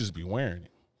 Oh, you just be wearing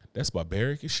it. That's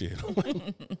barbaric as shit.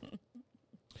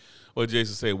 Or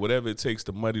Jason said, whatever it takes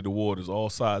to muddy the waters, all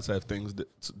sides have things that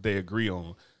they agree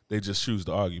on. They just choose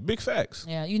to argue. Big facts.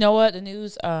 Yeah, you know what? The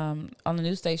news on the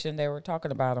news station, they were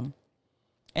talking about him,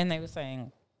 and they were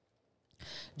saying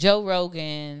Joe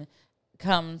Rogan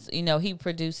comes. You know, he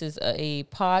produces a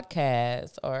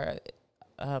podcast, or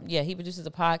he produces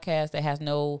a podcast that has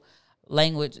no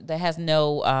language, that has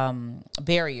no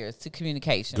barriers to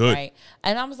communication. Good. Right?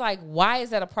 And I was like, why is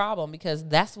that a problem? Because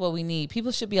that's what we need.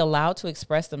 People should be allowed to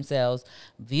express themselves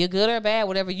via good or bad,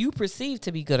 whatever you perceive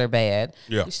to be good or bad.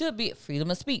 Yeah. It should be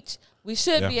freedom of speech. We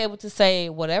should Yeah. be able to say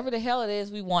whatever the hell it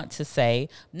is we want to say,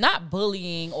 not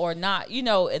bullying or not,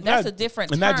 and that's a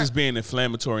different And term. not just being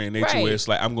inflammatory in nature, Right. where it's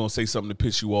like, I'm going to say something to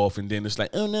piss you off, and then it's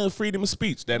like, oh no, freedom of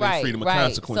speech. That ain't freedom of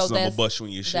consequences. So I'm going to bust you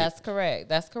in your shit. That's correct.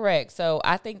 That's correct. So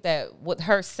I think that with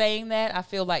her saying that, I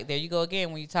feel like there you go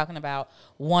again when you're talking about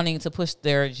wanting to push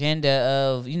their agenda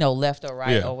of, left or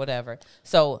right Yeah. or whatever.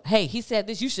 So, hey, he said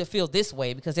this, you should feel this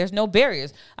way because there's no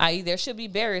barriers, i.e. there should be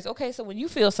barriers. Okay, so when you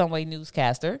feel some way,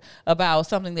 newscaster, about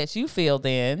something that you feel,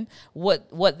 then what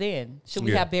then? Should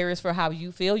we Yeah. have barriers for how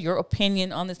you feel, your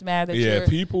opinion on this matter?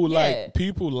 People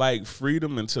like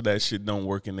freedom until that shit don't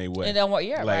work in their way. It don't work,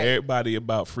 yeah, like right. everybody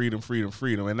about freedom,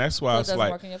 and that's why So it it's doesn't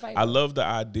like work in your favor. I love the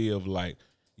idea of like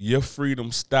your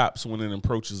freedom stops when it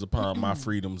encroaches upon my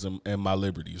freedoms and my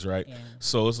liberties, right? Yeah.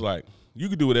 So it's like you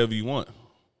can do whatever you want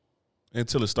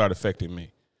until it start affecting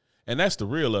me, and that's the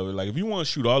real of it. Like if you want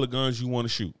to shoot all the guns you want to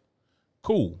shoot,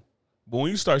 cool. But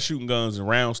when you start shooting guns and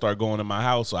rounds start going in my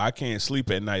house, or I can't sleep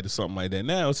at night or something like that,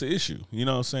 now it's an issue. You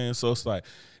know what I'm saying? So it's like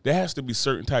there has to be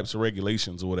certain types of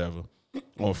regulations or whatever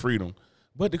on freedom.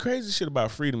 But the crazy shit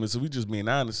about freedom is, if we just being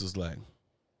honest, is like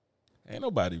ain't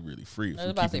nobody really free. I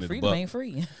was about to say freedom ain't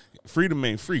free. Freedom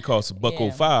ain't free. Costs Yeah.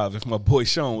 $1.05. If my boy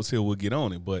Sean was here, we'll get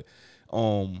on it. But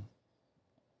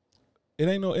it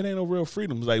ain't no real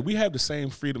freedom. Like we have the same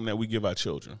freedom that we give our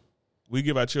children. We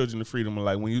give our children the freedom of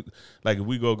if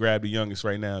we go grab the youngest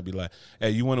right now and be like,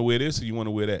 hey, you want to wear this or you want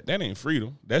to wear that? That ain't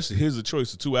freedom. Here's a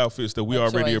choice of two outfits that we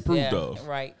already approved of.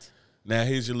 Right. Now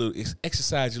here's your little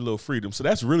exercise your little freedom. So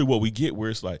that's really what we get, where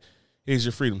it's like, here's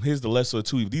your freedom. Here's the lesser of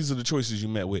two evils. These are the choices you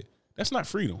met with. That's not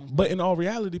freedom. Mm-hmm. But in all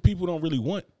reality, people don't really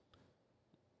want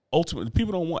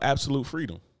people don't want absolute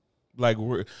freedom. Like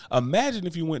imagine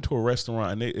if you went to a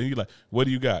restaurant and you're like, what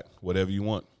do you got? Whatever you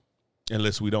want,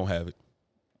 unless we don't have it.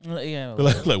 Yeah.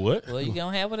 like what? Well, you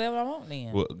gonna have whatever I want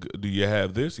then. Well, do you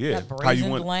have this? Yeah. Got How you braised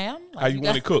want? lamb? How you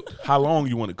want it cooked? How long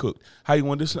you want it cooked? How you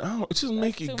want this? Just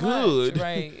make That's it too much, good.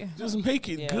 right? Just make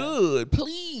it Yeah. good,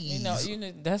 please. You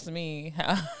know, that's me.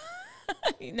 Are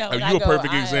you a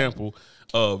perfect example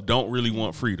of don't really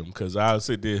want freedom? Because I'll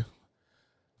sit there,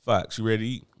 Fox, you ready to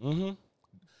eat? Mm-hmm.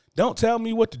 Don't tell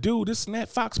me what to do. This and that,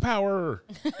 Fox power.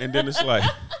 And then it's like,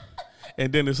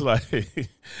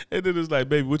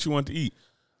 baby, what you want to eat?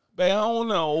 Babe, I don't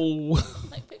know.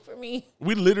 Like, pick for me.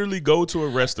 We literally go to a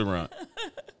restaurant,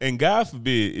 and God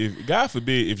forbid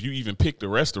if you even pick the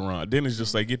restaurant, then it's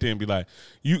just like get there and be like,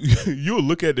 you'll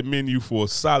look at the menu for a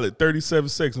solid 37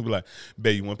 seconds and be like,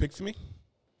 babe, you want to pick for me?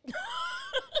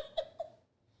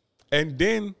 And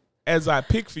then as I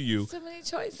pick for you, So many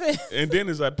choices.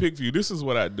 this is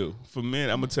what I do. For men,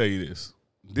 I'm gonna tell you this.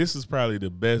 This is probably the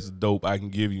best dope I can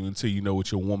give you until you know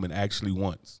what your woman actually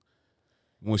wants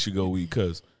once you go eat.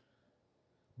 Because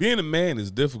being a man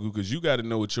is difficult because you got to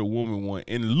know what your woman wants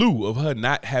in lieu of her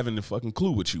not having the fucking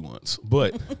clue what she wants.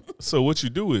 But so what you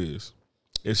do is,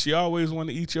 if she always want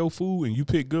to eat your food and you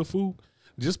pick good food,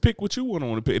 just pick what you want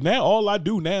to pick. Now all I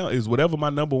do now is whatever my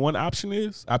number one option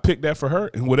is, I pick that for her,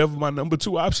 and whatever my number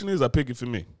two option is, I pick it for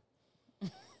me.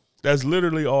 That's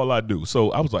literally all I do.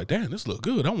 So I was like, damn, this look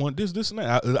good. I want this, and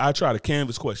that. I try to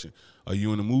canvas question. Are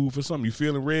you in the mood for something? You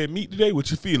feeling red meat today?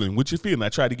 What you feeling? I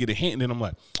try to get a hint, and then I'm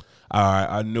like, all right,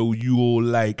 I know you'll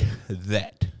like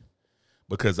that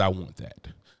because I want that.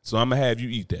 So I'm going to have you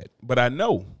eat that. But I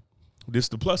know this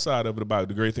the plus side of it, about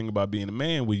the great thing about being a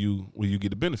man where you get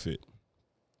the benefit.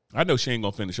 I know she ain't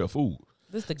going to finish her food.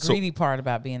 This is the greedy part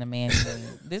about being a man.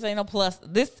 This ain't no plus.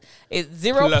 This is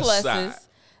zero Plus pluses. side.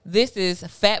 This is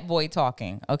fat boy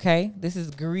talking, okay? This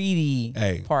is greedy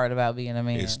part about being a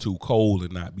man. It's too cold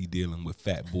to not be dealing with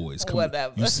fat boys. Come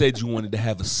Whatever. On. You said you wanted to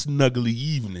have a snuggly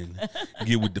evening,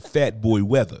 get with the fat boy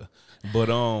weather. But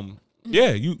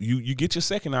yeah, you get your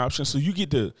second option. So you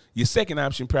get your second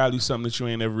option probably something that you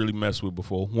ain't ever really messed with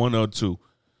before, one or two.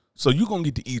 So you're gonna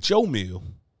get to eat your meal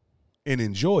and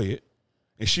enjoy it.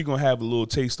 And she gonna have a little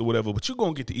taste or whatever, but you're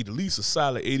gonna get to eat at least a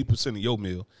solid 80% of your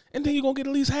meal, and then you're gonna get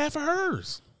at least half of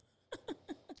hers.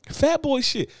 Fat boy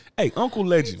shit. Hey, Uncle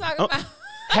Legend.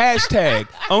 Hashtag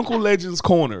Uncle Legend's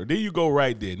Corner. There you go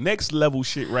right there. Next level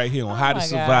shit right here on how to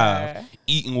survive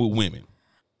eating with women.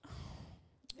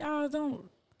 Y'all don't.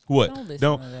 What?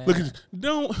 Don't look at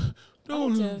don't.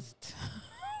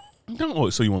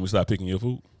 So you want me to stop picking your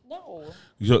food? No.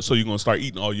 So you're gonna start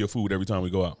eating all your food every time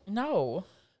we go out? No.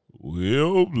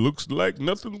 Well, looks like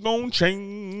nothing's gonna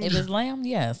change. If it's lamb,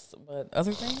 yes, but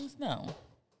other things, no.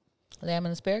 Lamb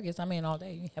and asparagus, I'm in all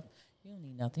day. You don't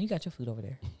need nothing. You got your food over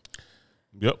there.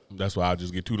 Yep, that's why I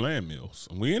just get 2 lamb meals,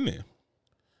 and we in there.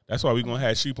 That's why we gonna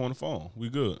have sheep on the phone. We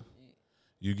good.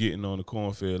 You getting on the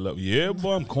corn-fed level? Yeah,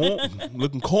 boy, I'm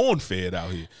looking corn-fed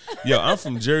out here. Yo, I'm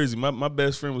from Jersey. My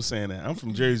best friend was saying that I'm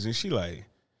from Jersey, and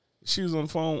she was on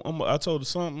the phone. I told her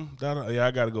something. Yeah, I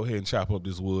got to go ahead and chop up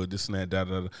this wood, this and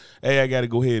that. Hey, I got to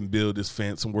go ahead and build this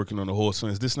fence. I'm working on the horse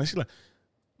fence, this and that. She like,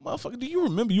 motherfucker, do you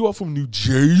remember you are from New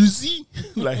Jersey?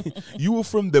 Like, you were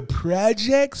from the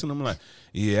projects? And I'm like,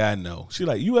 yeah, I know. She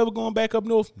like, you ever going back up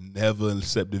north? Never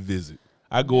except to visit.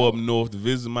 I go up north to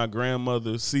visit my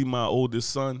grandmother, see my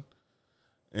oldest son,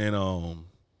 and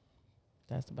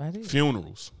that's about it.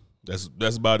 Funerals.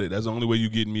 That's about it. That's the only way you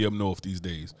getting me up north these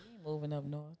days. Moving up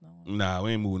north, no. Nah,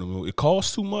 we ain't moving up north. It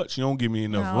costs too much. You don't give me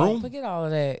enough room. Forget all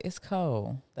of that. It's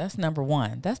cold. That's number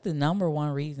one. That's the number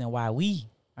one reason why we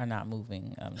are not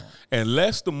moving up north.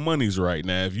 Unless the money's right.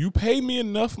 Now, if you pay me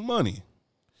enough money,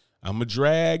 I'm going to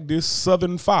drag this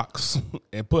southern fox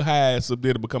and put her ass up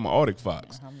there to become an Arctic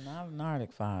fox. I'm not an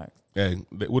Arctic fox. Hey,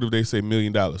 what if they say $1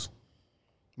 million? $1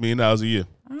 million a year.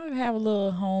 I would have a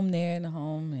little home there in the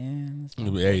home, man.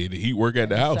 Hey, the heat work at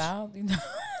the house. South, you know?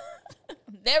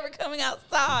 Never coming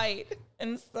outside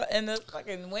in the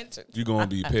fucking winter. You're gonna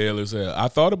be pale as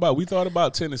hell. We thought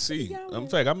about Tennessee. In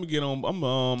fact, I'm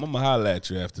gonna holler at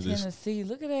you after this. Tennessee,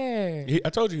 look at there. I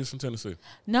told you he's from Tennessee.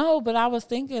 No, but I was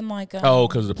thinking like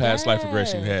because of the past life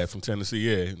regression you had from Tennessee.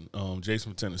 Yeah,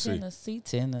 Jason from Tennessee.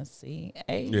 Tennessee.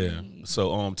 Hey. Yeah.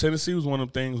 So Tennessee was one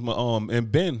of them things.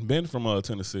 And Ben from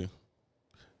Tennessee.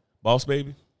 Boss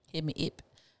baby. Hit me up.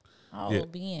 Oh, yeah.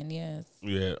 Ben, yes.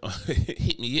 Yeah.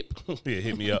 Hit me up. Yeah,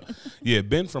 hit me up. Yeah,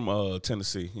 Ben from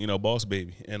Tennessee, boss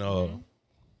baby. And I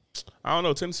don't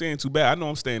know, Tennessee ain't too bad. I know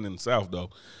I'm staying in the South though.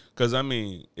 Cause I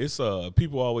mean, it's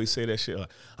people always say that shit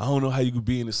like, I don't know how you could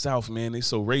be in the South, man. They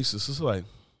so racist. It's like,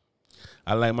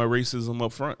 I like my racism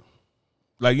up front.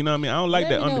 Like, you know what I mean? I don't like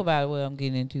that. Let me know about what I'm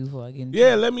getting into before I get into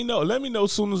it. Let me know. Let me know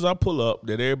as soon as I pull up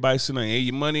that everybody's saying, hey,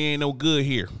 your money ain't no good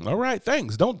here. All right,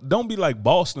 thanks. Don't be like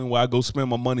Boston where I go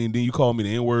spend my money and then you call me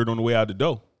the N-word on the way out the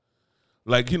door.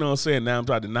 Like, you know what I'm saying? Now I'm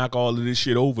trying to knock all of this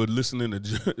shit over listening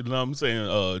to, you know what I'm saying,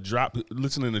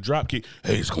 listening to Dropkick.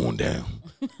 Hey, it's going down.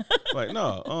 Like,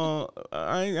 no,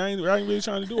 I ain't really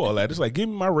trying to do all that. It's like, give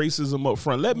me my racism up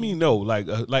front. Let me know. Like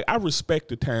I respect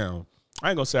the town.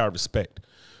 I ain't going to say I respect.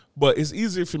 But it's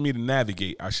easier for me to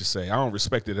navigate, I should say. I don't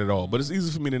respect it at all. But it's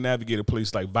easier for me to navigate a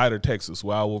place like Vidor, Texas,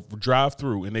 where I will drive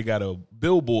through and they got a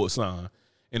billboard sign.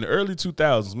 In the early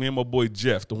 2000s, me and my boy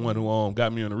Jeff, the one who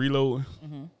got me on the reload,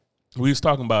 we was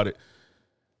talking about it.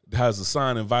 There's a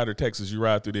sign in Vidor, Texas. You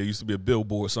ride through there. Used to be a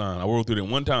billboard sign. I rode through there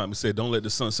one time. It said, don't let the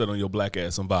sun set on your black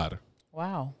ass in Vidor.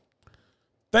 Wow.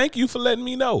 Thank you for letting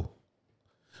me know.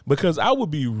 Because I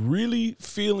would be really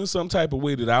feeling some type of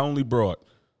way that I only brought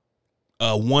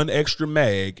one extra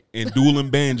mag and dueling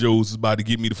banjos is about to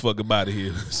get me the fuck up out of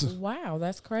here. Wow,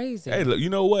 that's crazy. Hey, look, you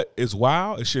know what? It's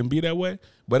wild. It shouldn't be that way.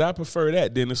 But I prefer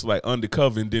that. Then it's like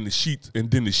undercover and then the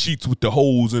sheets with the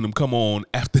holes in them come on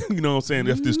after, you know what I'm saying,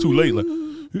 after it's too late. Like,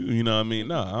 you know what I mean?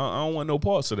 Nah, I don't want no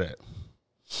parts of that.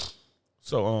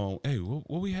 So, hey,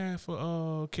 what we have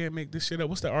for Can't Make This Shit Up?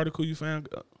 What's that article you found?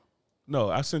 No,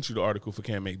 I sent you the article for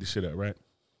Can't Make This Shit Up, right?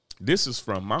 This is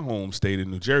from my home state of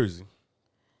New Jersey.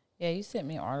 Yeah, you sent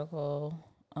me an article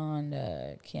on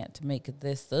Can't Make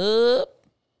This Up.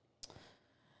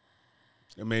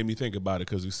 It made me think about it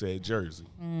because you said Jersey.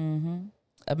 Mm-hmm.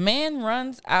 A man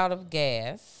runs out of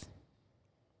gas.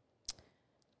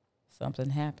 Something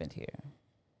happened here.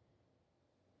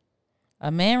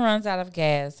 A man runs out of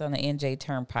gas on the NJ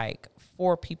Turnpike.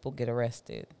 4 people get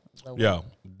arrested. Yo,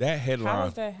 that headline. How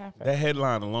does that happen? That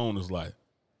headline alone is like,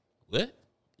 what?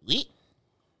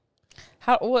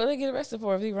 What they get arrested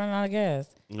for if he running out of gas?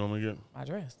 You know what I get? My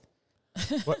dress.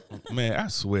 What? Man, I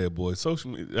swear, boy,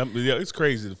 social media, yeah, it's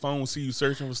crazy. The phone see you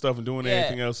searching for stuff and doing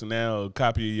anything else, and now a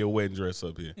copy of your wedding dress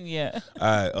up here. Yeah. All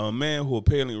right, a man who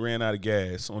apparently ran out of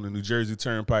gas on the New Jersey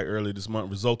Turnpike earlier this month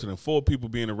resulted in 4 people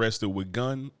being arrested with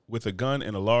a gun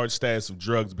and a large stash of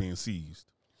drugs being seized.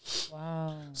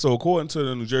 Wow. So according to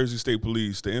the New Jersey State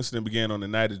Police, the incident began on the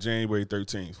night of January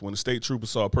 13th when the state trooper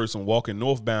saw a person walking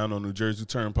northbound on New Jersey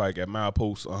Turnpike at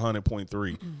milepost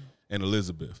 100.3 in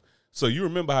Elizabeth. So you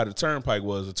remember how the turnpike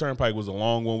was. The turnpike was a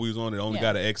long one we was on. It only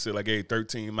got to exit like every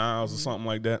 13 miles or something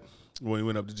like that when we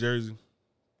went up to Jersey.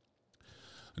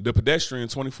 The pedestrian,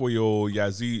 24-year-old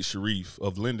Yazid Sharif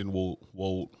of Lindenwold,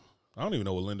 I don't even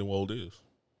know what Lindenwold is.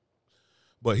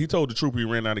 But he told the trooper he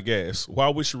ran out of gas.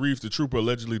 While with Sharif, the trooper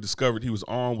allegedly discovered he was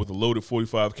armed with a loaded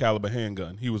 .45 caliber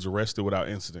handgun. He was arrested without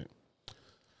incident.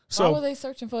 So, why were they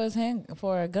searching for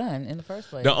for a gun in the first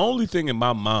place? The only thing in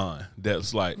my mind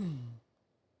that's like,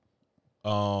 the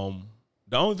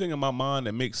only thing in my mind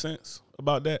that makes sense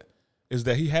about that is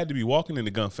that he had to be walking and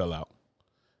the gun fell out.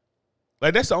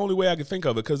 Like, that's the only way I can think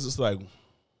of it, because it's like,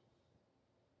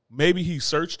 maybe he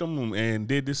searched them and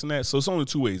did this and that. So it's only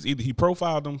 2 ways. Either he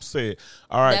profiled them, said,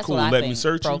 all right, cool, let me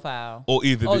search profile. You. Or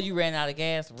either you ran out of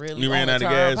gas, really? You ran out of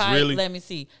gas, really? Let me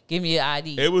see. Give me your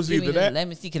ID. It was either that. Let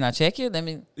me see. Can I check you?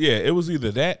 Yeah, it was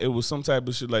either that. It was some type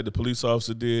of shit like the police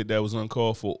officer did that was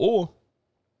uncalled for. Or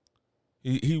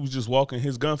he was just walking,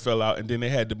 his gun fell out, and then they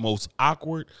had the most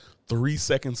awkward 3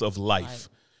 seconds of life.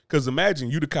 Because imagine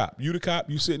you the cop,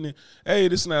 you sitting there, hey,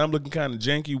 this and that, I'm looking kind of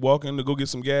janky, walking to go get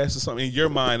some gas or something. In your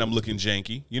mind, I'm looking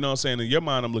janky. You know what I'm saying? In your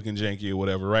mind, I'm looking janky or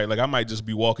whatever, right? Like, I might just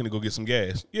be walking to go get some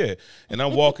gas. Yeah. And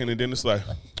I'm walking, and then it's like,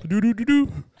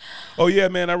 do. Oh, yeah,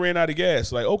 man, I ran out of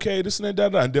gas. Like, okay, this and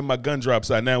that, and then my gun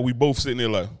drops out. Now we both sitting there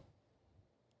like,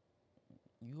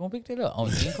 you gonna pick that up? Oh,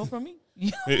 you ain't come from me?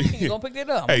 You gonna pick that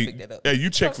up? I'm gonna pick that up. Hey, you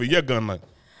check for your gun, like,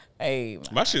 hey,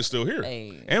 my shit's still here.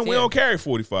 Hey, and we don't carry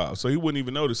 45, so he wouldn't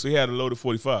even notice. So he had a loaded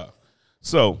 45.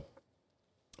 So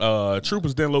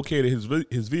troopers then located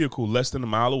his vehicle less than a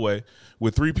mile away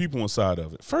with 3 people inside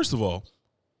of it. First of all,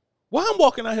 why I'm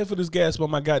walking out here for this gas by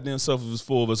my goddamn self if there's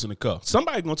 4 of us in the car?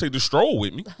 Somebody gonna take the stroll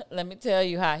with me. Let me tell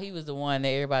you how he was the one that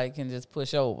everybody can just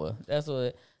push over. That's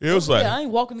what it was like. I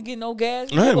ain't walking to get no gas.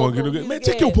 I ain't walking to get no gas. Man,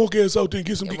 take your punk ass out there and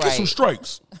get some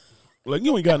stripes. Like,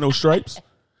 you ain't got no stripes.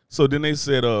 So then they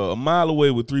said a mile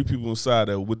away with 3 people inside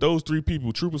of it. With those 3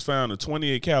 people, troopers found a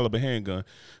 .28 caliber handgun.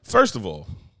 First of all,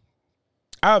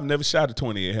 I've never shot a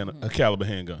 .28 caliber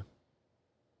handgun.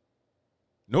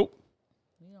 Nope.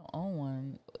 You don't own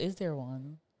one. Is there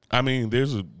one? I mean,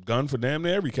 there's a gun for damn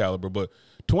near every caliber, but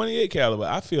 .28 caliber,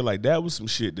 I feel like that was some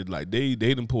shit that like they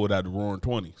done pulled out the roaring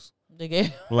 20s.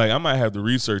 Like, I might have to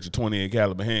research a .28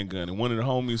 caliber handgun, and one of the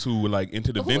homies who were like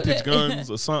into the vintage guns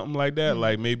or something like that,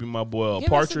 like maybe my boy Give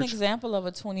Partridge. Give us an example of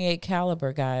a .28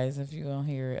 caliber, guys, if you're gonna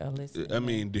hear a listen. I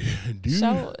mean,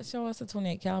 show us a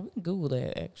 .28 caliber. We can Google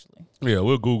that actually. Yeah,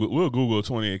 we'll Google a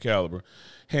 .28 caliber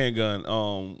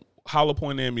handgun. Hollow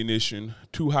point ammunition,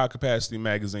 2 high capacity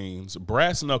magazines,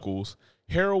 brass knuckles,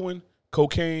 heroin,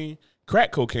 cocaine,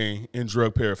 crack cocaine, and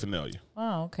drug paraphernalia.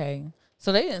 Oh, okay.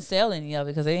 So they didn't sell any of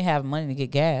it because they didn't have money to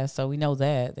get gas. So we know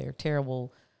that they're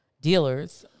terrible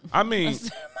dealers. I mean,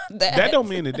 that don't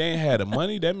mean that they ain't had the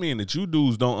money. That mean that you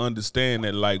dudes don't understand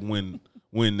that, like, when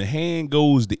the hand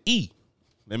goes to E,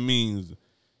 that means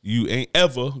you ain't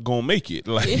ever gonna make it.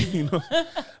 Like, you know,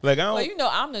 like I don't. Well, you know,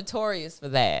 I'm notorious for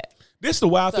that. This is the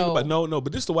wild thing about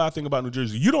but this is the wild thing about New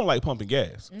Jersey. You don't like pumping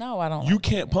gas. No, I don't. You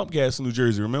can't pump gas in New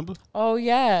Jersey, remember? Oh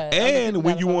yeah. And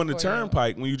when you on the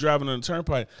turnpike, when you're driving on the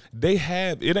turnpike, they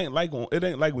have it ain't like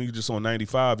when you just on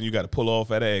 95 and you got to pull off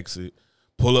at an exit,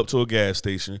 pull up to a gas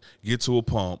station, get to a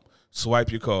pump, swipe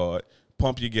your card,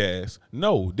 pump your gas.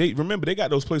 No, they got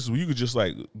those places where you could just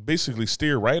like basically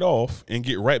steer right off and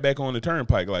get right back on the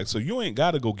turnpike. Like, so you ain't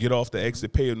got to go get off the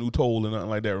exit, pay a new toll and nothing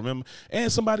like that. Remember,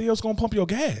 and somebody else gonna pump your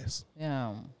gas.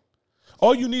 Yeah.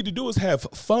 All you need to do is have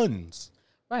funds.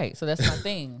 Right. So that's my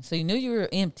thing. So you knew you were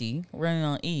empty, running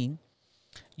on E.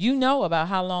 You know about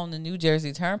how long the New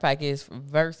Jersey Turnpike is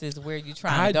versus where you're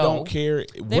trying to go. I don't care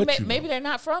maybe they're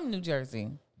not from New Jersey.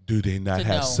 Do they not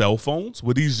have cell phones?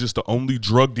 Were these just the only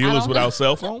drug dealers without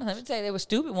cell phones? Let me tell you, they were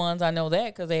stupid ones. I know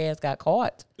that because they ass got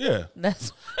caught. Yeah.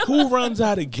 Who runs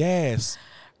out of gas?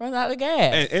 Runs out of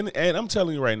gas. And I'm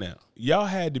telling you right now, y'all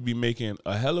had to be making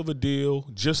a hell of a deal,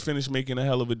 just finished making a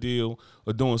hell of a deal,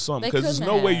 or doing something. Because there's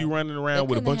no way you running around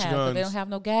with a bunch of guns. They don't have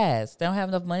no gas. They don't have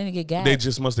enough money to get gas. They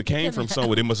just must have came from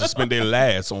somewhere. They must have spent their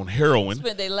last on heroin,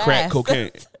 crack cocaine,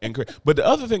 and crack. But the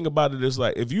other thing about it is,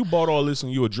 like, if you bought all this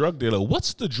and you a drug dealer,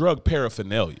 what's the drug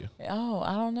paraphernalia? Oh,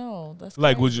 I don't know. That's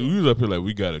like, crazy. would you was up here like,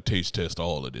 we got to taste test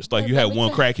all of this? Like, you had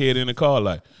one crackhead in the car,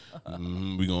 like,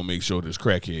 we gonna make sure this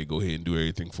crackhead go ahead and do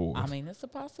everything for us. I mean, it's a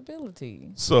possibility.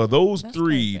 So those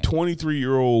three,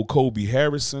 23-year-old Kobe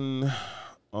Harrison,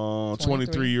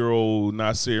 23-year-old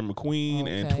Nasir McQueen,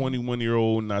 and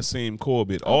 21-year-old Nassim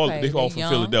Corbett, they all from young.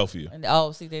 Philadelphia.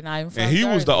 And, see, they're not even from And he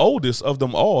Jersey. was the oldest of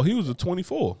them all. He was a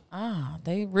 24.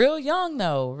 They real young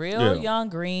though. Young,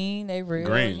 green. They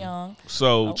real young.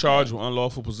 So charged with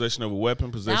unlawful possession of a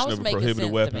weapon, possession of a prohibited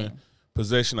weapon,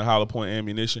 possession of hollow point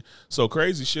ammunition. So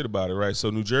crazy shit about it, right? So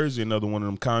New Jersey, another one of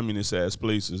them communist ass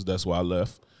places. That's why I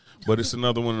left. But it's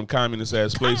another one of them communist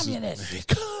ass places.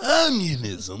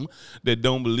 Communism that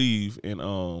don't believe in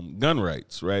gun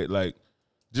rights, right? Like,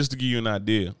 just to give you an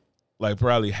idea, like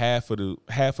probably half of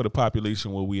the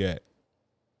population where we at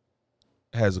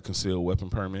has a concealed weapon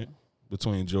permit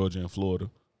between Georgia and Florida.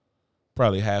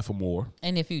 Probably half or more.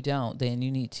 And if you don't, then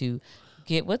you need to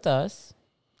get with us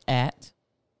at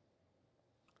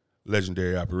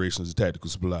Legendary Operations and Tactical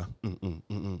Supply.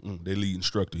 They lead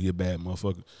instructor. He a bad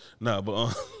motherfucker. Nah,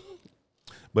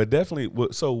 but definitely.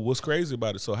 So what's crazy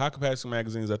about it? So high capacity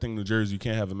magazines. I think in New Jersey you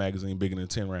can't have a magazine bigger than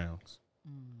 10 rounds,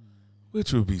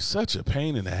 which would be such a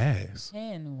pain in the ass.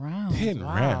 10 rounds. 10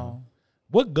 rounds.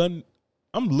 What gun?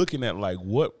 I'm looking at like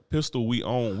what pistol we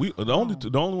own. The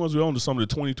only ones we own are some of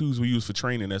the 22s we use for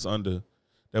training.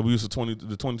 That we use for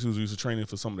the 22s we use for training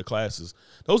for some of the classes.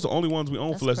 Those are the only ones we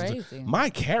own for lessons. My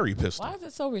carry pistol. Why is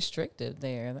it so restrictive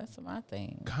there? That's my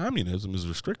thing. Communism is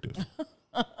restrictive.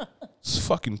 It's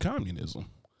fucking communism.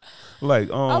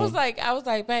 Like I was like,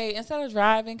 babe, instead of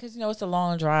driving, because it's a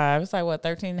long drive. It's like what,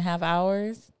 13 and a half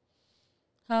hours?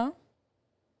 Huh?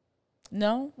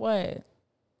 No? What?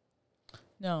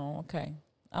 No, okay.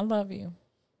 I love you.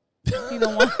 You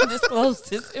don't want to disclose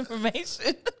this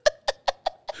information.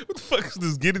 What the fuck is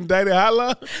this Get Indicted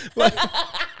hotline?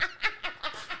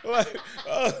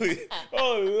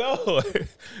 Oh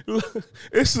Lord!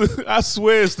 I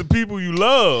swear it's the people you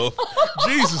love.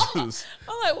 Jesus.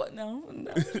 I'm like, what? No.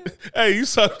 Hey, you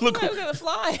saw look. We're gonna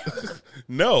fly.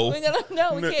 No. We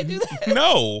can't do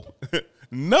that.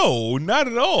 No, not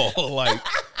at all. Like.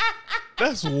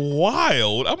 That's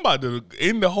wild. I'm about to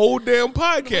end the whole damn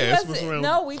podcast.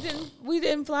 No, we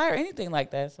didn't fly or anything like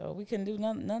that, so we couldn't do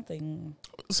nothing.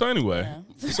 So anyway,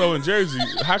 so in Jersey,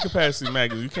 high capacity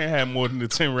magazine, you can't have more than a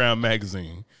 10-round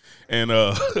magazine. And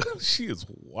she is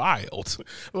wild.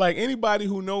 Like, anybody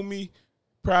who know me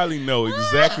probably know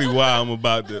exactly why I'm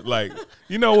about to, like,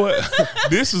 you know what?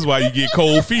 This is why you get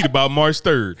cold feet about March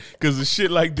 3rd. Because of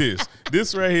shit like this.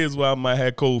 This right here is why I might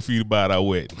have cold feet about our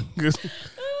wedding.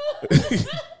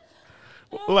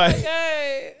 Like,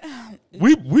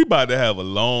 we about to have a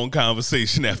long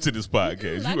conversation after this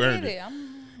podcast. You earned it.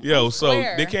 So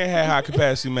they can't have high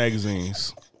capacity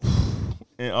magazines,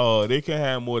 and they can't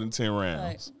have more than 10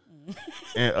 rounds.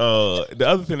 And the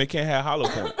other thing, they can't have hollow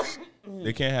points.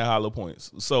 They can't have hollow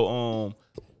points. So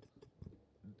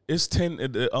it's 10.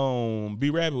 B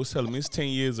Rabbit was telling me it's 10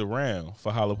 years around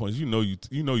for hollow points. You know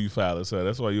you foul as hell.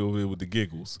 That's why you over here with the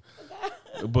giggles.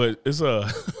 But it's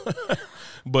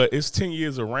but it's 10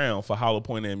 years around for hollow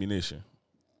point ammunition.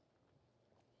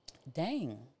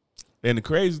 Dang. And the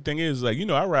crazy thing is, like,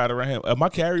 I ride around here. My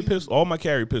carry pistol, all my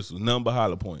carry pistols, nothing but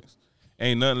hollow points.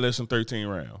 Ain't nothing less than 13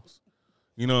 rounds.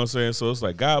 You know what I'm saying? So it's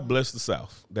like, God bless the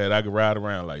South that I could ride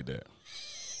around like that.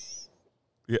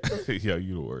 Yeah, yeah,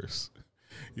 you the worst.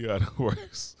 You are the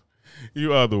worst.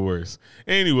 You are the worst.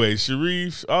 Anyway,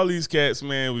 Sharif, all these cats,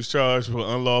 man, was charged with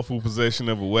unlawful possession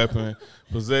of a weapon,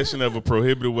 possession of a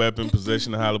prohibited weapon,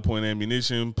 possession of hollow point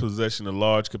ammunition, possession of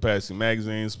large capacity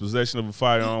magazines, possession of a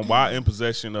firearm while in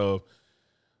possession of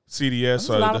CDS.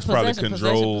 So that's probably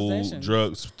controlled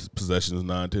drugs. Possession is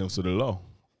 9/10 of the law.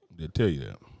 They tell you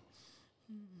that.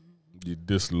 You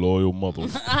disloyal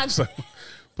motherfucker.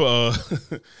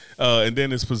 And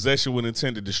then it's possession with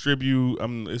intent to distribute.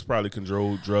 It's probably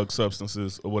controlled drug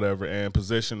substances or whatever, and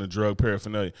possession of drug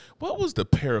paraphernalia. What was the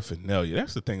paraphernalia?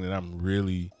 That's the thing that I'm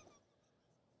really,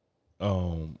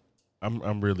 I'm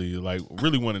really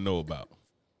really want to know about.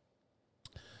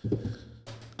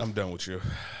 I'm done with you.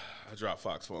 I dropped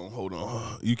Fox phone. Hold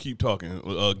on. You keep talking.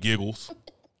 Giggles.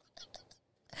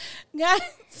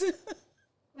 Guys,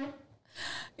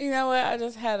 you know what? I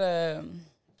just had a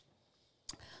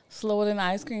slower than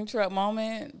ice cream truck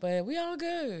moment, but we all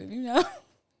good,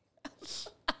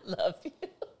 Love you.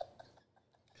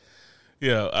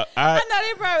 Yeah, I know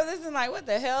they probably listen like, what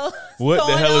the hell? What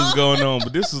the hell is going on?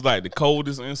 But this is like the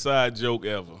coldest inside joke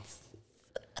ever.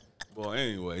 Well,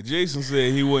 anyway, Jason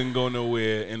said he wouldn't go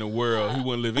nowhere in the world. He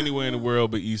wouldn't live anywhere in the world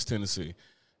but East Tennessee.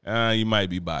 You might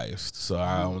be biased, so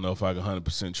I don't know if I can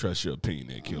 100% trust your opinion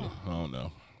there, Killer. I don't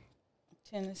know.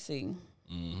 Tennessee.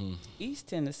 Mm-hmm. East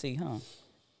Tennessee, huh?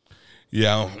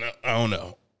 Yeah, I don't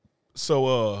know.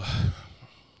 So,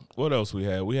 what else we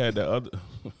had? We had that other.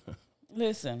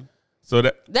 Listen. So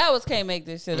that was can't make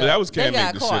this shit up. That was can't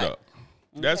make this caught. shit up.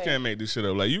 That's can't make this shit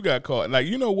up. Like, you got caught. Like,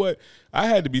 you know what? I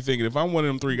had to be thinking, if I'm one of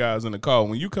them three guys in the car,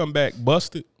 when you come back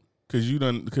busted,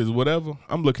 because whatever,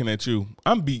 I'm looking at you.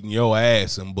 I'm beating your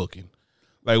ass in booking.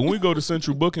 Like, when we go to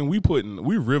Central Booking, we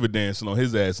river dancing on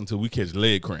his ass until we catch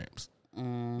leg cramps.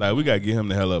 Like, we got to get him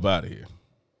the hell up out of here.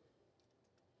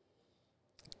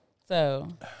 So,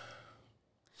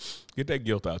 get that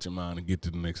guilt out your mind and get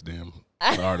to the next damn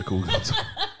article.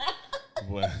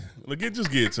 Boy, look,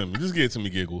 just get it to me. Just get it to me,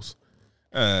 Giggles.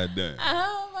 Damn.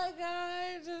 Oh, my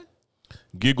God.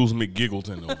 Giggles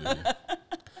McGiggleton over here.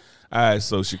 All right,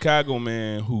 so Chicago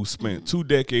man who spent 2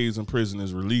 decades in prison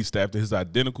is released after his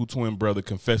identical twin brother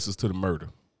confesses to the murder.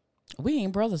 We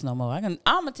ain't brothers no more. I'm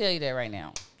going to tell you that right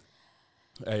now.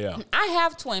 Hey, I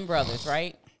have twin brothers,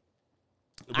 right?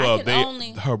 Well,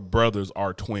 her brothers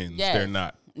are twins. Yes. They're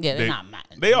not. Yeah, they're not mine.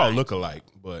 They all look alike,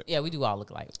 but yeah, we do all look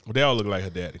alike. They all look like her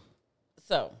daddy.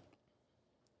 So,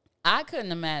 I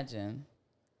couldn't imagine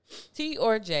T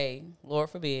or J, Lord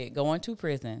forbid, going to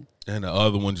prison. And the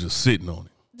other one just sitting on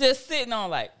it. Just sitting on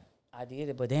like, I did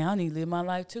it, but damn, I need to live my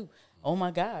life too. Oh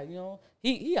my God, he all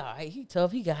right, he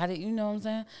tough, he got it, you know what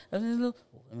I'm saying?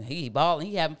 He balling,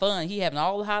 he having fun, he having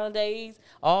all the holidays,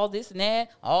 all this and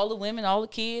that, all the women, all the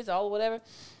kids, all whatever.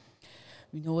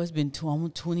 It's been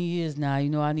almost 20 years now.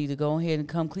 I need to go ahead and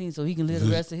come clean so he can live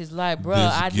the rest of his life. Bro,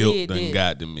 I did this. Done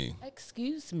got to me.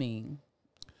 Excuse me.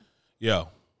 Yo.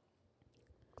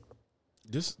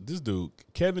 This dude,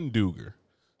 Kevin Duger,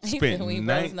 spent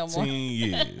 19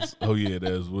 years. Oh, yeah,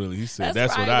 that's Willie. He said,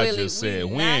 that's right, what I Willie, just said.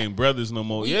 We ain't brothers no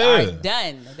more. We are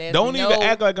done. Don't even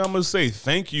act like I'm going to say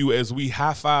thank you as we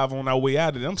high five on our way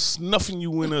out of there. I'm snuffing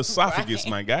you in the esophagus,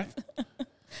 my guy.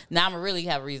 Now I'm really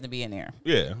have a reason to be in there.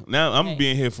 Yeah. Now I'm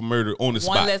being here for murder on the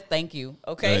spot. One less thank you.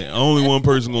 Okay. Only one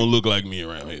person gonna look like me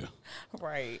around here.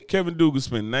 Right. Kevin Duger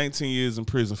spent 19 years in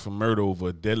prison for murder over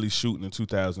a deadly shooting in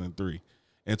 2003.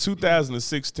 In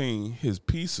 2016,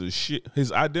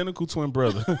 his identical twin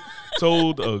brother,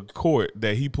 told a court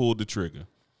that he pulled the trigger.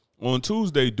 On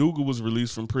Tuesday, Duger was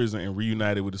released from prison and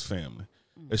reunited with his family.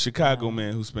 A Chicago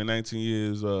man who spent 19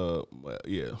 years, so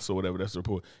whatever, that's the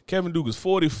report. Kevin Duger's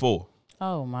 44.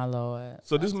 Oh, my Lord.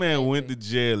 So this man went to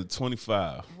jail at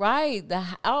 25. Right.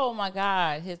 Oh, my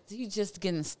God. He's just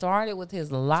getting started with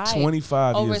his life.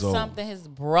 25 years old. Over something his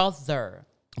brother.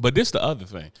 But this the other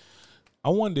thing. I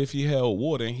wonder if he held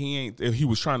water and if he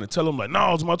was trying to tell him, like,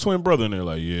 no, it's my twin brother. And they're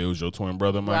like, yeah, it was your twin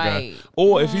brother, my guy.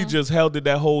 Or if he just held it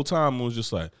that whole time and was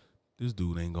just like, this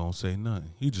dude ain't gonna say nothing.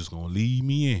 He just gonna leave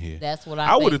me in here. That's what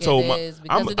I would have told because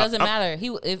it doesn't matter.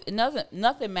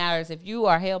 Nothing matters if you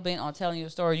are hell bent on telling your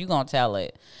story. You gonna tell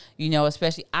it.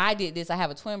 Especially I did this. I have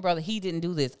a twin brother. He didn't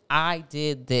do this. I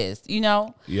did this.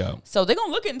 Yeah. So they're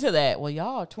gonna look into that. Well,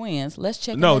 y'all are twins. Let's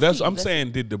check. No, I'm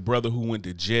saying. Did the brother who went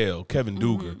to jail, Kevin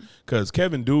Duger, because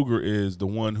Kevin Duger is the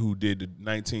one who did the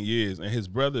 19 years, and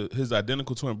his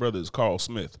identical twin brother is Carl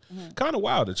Smith. Kind of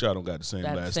wild that y'all don't got the same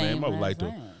last name. I would like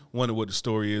to wonder what the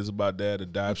story is about that,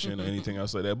 adoption or anything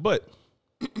else like that. But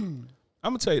I'm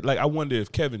gonna tell you, like, I wonder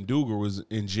if Kevin Duger was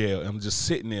in jail and I'm just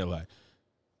sitting there like,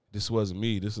 this wasn't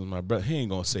me, this is my brother. He ain't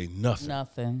gonna say nothing.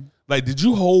 Nothing. Like, did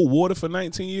you hold water for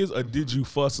 19 years or did you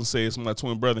fuss and say it's my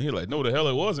twin brother? And he like, no, the hell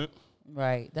it wasn't.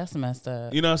 Right. That's messed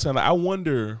up. You know what I'm saying? Like, I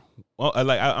wonder,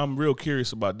 I'm real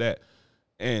curious about that.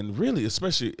 And really,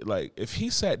 especially, like, if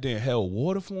he sat there and held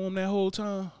water for him that whole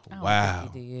time, wow.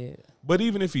 Think he did. But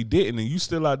even if he didn't, and you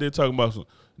still out there talking about some,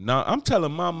 I'm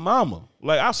telling my mama,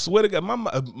 like, I swear to God,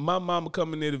 my mama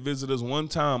coming there to visit us one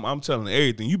time, I'm telling her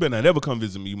everything. You better not ever come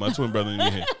visit me, my twin brother in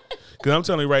your head. Because I'm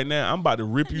telling you right now, I'm about to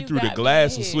rip you through the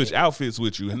glass and switch outfits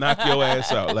with you and knock your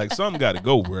ass out. Like, something got to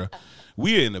go, bro.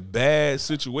 We are in a bad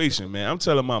situation, man. I'm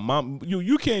telling my mom,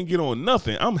 you can't get on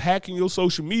nothing. I'm hacking your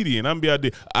social media, and I'm be out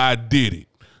there, I did it.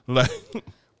 Like,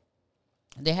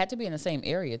 they had to be in the same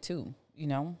area too,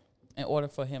 in order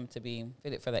for him to be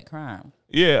fitted for that crime.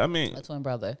 Yeah, I mean, a twin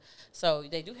brother. So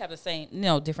they do have the same,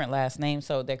 different last names.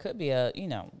 So there could be a,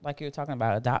 like you were talking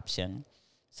about adoption.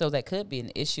 So that could be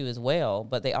an issue as well.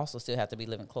 But they also still have to be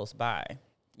living close by.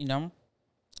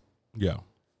 Yeah.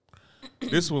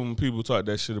 This when people talk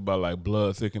that shit about like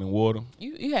blood thickening water.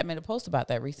 You had made a post about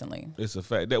that recently. It's a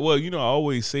fact that I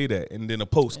always say that, and then a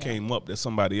post came up that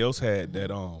somebody else had that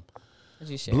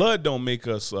blood don't make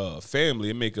us family,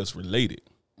 it make us related.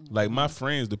 Like my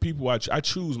friends, the people I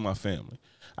choose my family.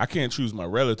 I can't choose my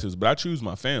relatives, but I choose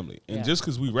my family. And just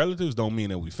because we relatives don't mean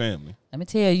that we family. Let me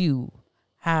tell you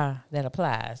how that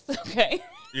applies. Okay.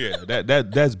 Yeah,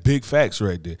 that's big facts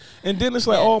right there. And then it's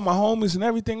like all my homies and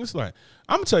everything. It's like,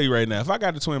 I'm gonna tell you right now, if I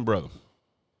got a twin brother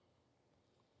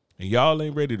and y'all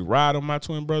ain't ready to ride on my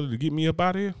twin brother to get me up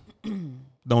out of here,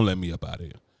 don't let me up out of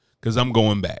here. Cause I'm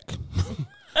going back.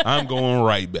 I'm going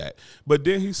right back. But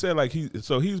then he said like he's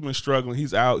been struggling.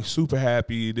 He's out, super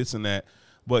happy, this and that.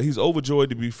 But he's overjoyed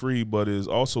to be free, but is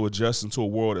also adjusting to a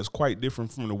world that's quite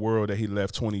different from the world that he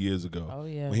left 20 years ago. Oh,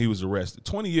 yeah. When he was arrested.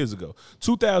 20 years ago.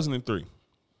 2003.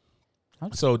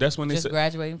 So that's when they said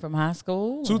graduating from high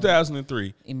school.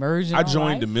 2003. Emerging. I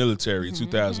joined the military in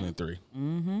 2003.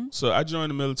 Mm-hmm. So I joined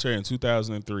the military in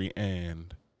 2003,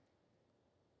 and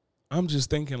I'm just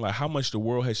thinking like how much the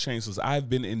world has changed since I've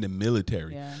been in the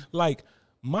military. Yeah. Like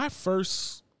my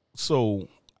first, so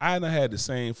I done had the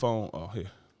same phone. Oh, here.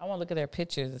 I want to look at their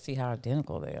pictures and see how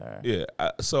identical they are. Yeah,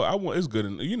 so I want it's good.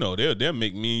 They'll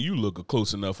make me and you look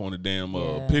close enough on the damn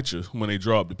picture when they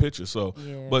drop the picture. So,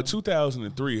 but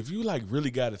 2003, if you like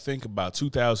really got to think about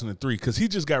 2003, because he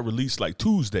just got released like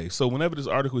Tuesday. So whenever this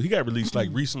article, he got released like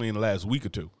recently in the last week or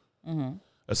two,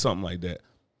 or something like that.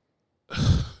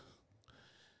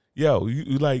 Yo,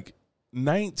 you like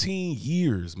 19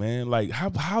 years, man. Like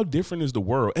how different is the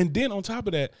world? And then on top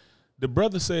of that, the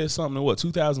brother said something in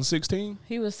 2016?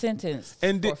 He was sentenced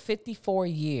for 54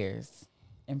 years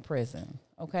in prison.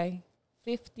 Okay?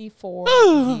 54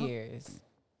 years.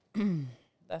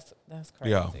 That's crazy.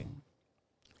 Yeah.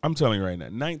 I'm telling you right now,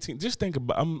 19. Just think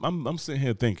about. I'm sitting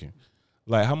here thinking,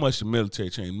 like how much the military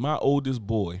changed. My oldest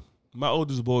boy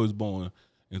was born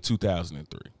in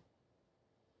 2003.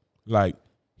 Like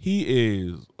he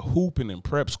is hooping in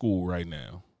prep school right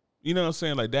now. You know what I'm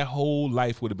saying? Like that whole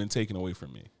life would have been taken away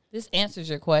from me. This answers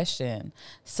your question.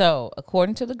 So,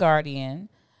 according to The Guardian,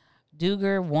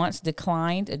 Duggar once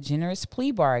declined a generous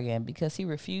plea bargain because he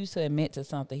refused to admit to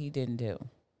something he didn't do.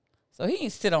 So, he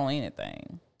didn't sit on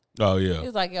anything. Oh, yeah. He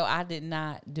was like, yo, I did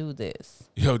not do this.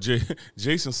 Yo,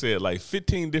 Jason said like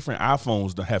 15 different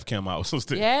iPhones that have come out since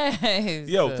then. Yes.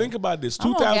 Yo, think about this.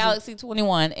 I'm on Galaxy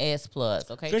 21 S Plus,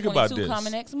 okay? Think 22 about this.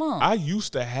 coming next month. I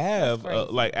used to have,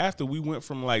 like after we went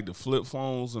from like the flip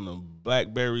phones and the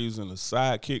Blackberries and the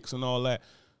sidekicks and all that,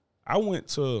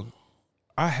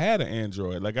 I had an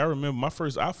Android. Like I remember my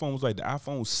first iPhone was like the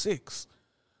iPhone 6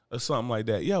 or something like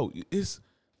that. Yo,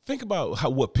 think about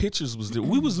what pictures was there.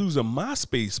 We was using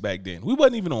MySpace back then. We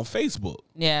wasn't even on Facebook.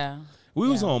 Yeah. We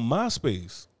was on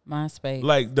MySpace.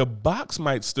 Like the box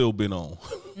might still been on.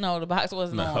 No, the box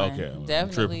wasn't on. Okay.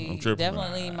 Definitely, I'm tripping.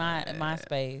 Definitely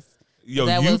MySpace. Yo,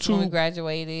 that YouTube, was when we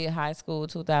graduated high school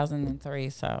 2003.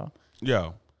 So,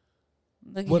 yo,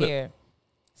 look here.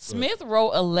 Smith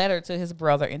wrote a letter to his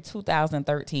brother in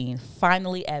 2013,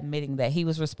 finally admitting that he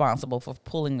was responsible for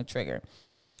pulling the trigger.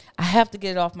 I have to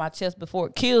get it off my chest before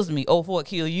it kills me. Oh, before it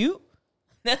kill you?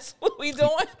 That's what we doing?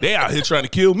 They out here trying to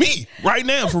kill me right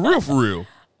now, for real.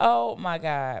 Oh, my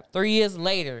God. 3 years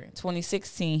later,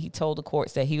 2016, he told the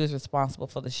courts that he was responsible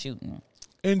for the shooting.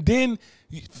 And then,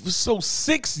 so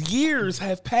 6 years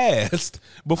have passed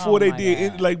before they did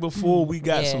it, like before we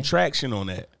got some traction on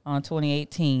that. On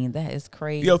 2018, that is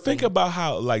crazy. Yo, think about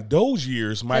how like those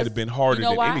years might have been harder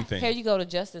than anything. Here you go to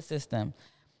justice system.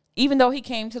 Even though he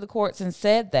came to the courts and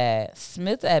said that,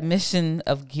 Smith's admission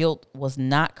of guilt was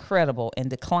not credible and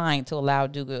declined to allow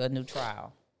Duggar a new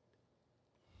trial.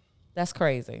 That's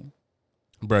crazy.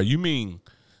 Bro, you mean,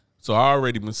 so I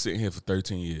already been sitting here for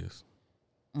 13 years.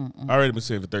 I already been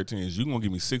sitting for 13 years. You're going to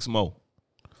give me 6 more.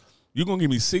 You're going to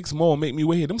give me 6 more and make me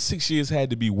wait here. Them 6 years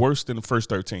had to be worse than the first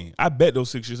 13. I bet those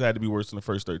 6 years had to be worse than the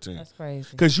first 13. That's crazy.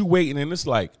 Because you waiting and it's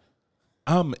like,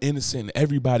 I'm innocent.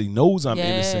 Everybody knows I'm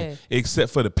innocent,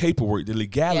 except for the paperwork. The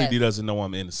legality doesn't know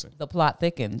I'm innocent. The plot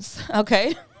thickens.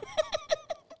 Okay.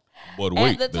 But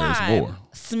wait, at the there's time, more.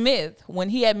 Smith, when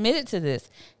he admitted to this,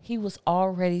 he was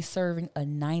already serving a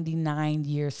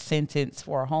 99-year sentence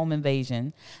for a home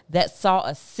invasion that saw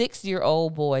a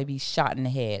 6-year-old boy be shot in the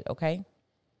head, okay?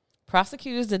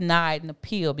 Prosecutors denied an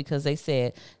appeal because they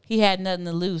said he had nothing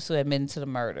to lose to admitting to the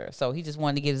murder. So he just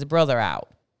wanted to get his brother out.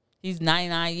 He's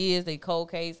 99 years. They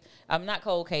cold case. I'm not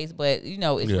cold case, but,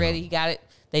 it's ready. He got it.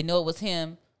 They know it was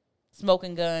him.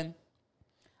 Smoking gun.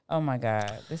 Oh, my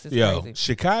God. This is crazy.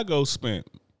 Chicago spent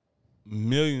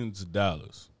millions of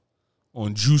dollars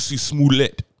on Juicy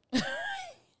Smollett.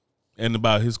 and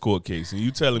about his court case, and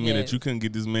you telling me that Yes. you couldn't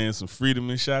get this man some freedom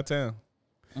in Chi-Town?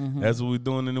 That's what we're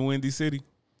doing in the Windy City.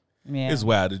 Yeah. It's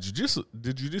wild.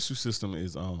 The judicial system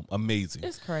is amazing.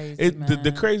 It's crazy,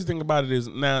 The crazy thing about it is,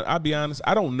 now I'll be honest,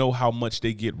 I don't know how much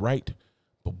they get right,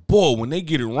 but boy, when they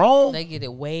get it wrong, They get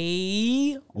it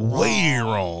way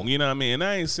wrong. You know what I mean? And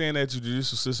I ain't saying that the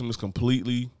judicial system is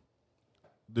completely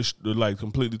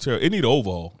completely terrible. It need an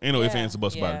overhaul. Ain't no ifs, ands, or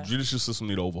buts about it. The judicial system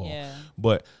need an overhaul. Yeah.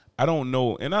 But I don't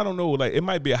know, and I don't know, like, it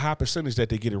might be a high percentage that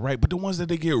they get it right, but the ones that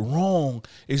they get wrong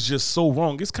is just so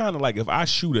wrong. It's kind of like if I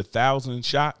shoot 1,000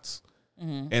 shots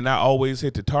and I always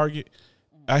hit the target,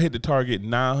 I hit the target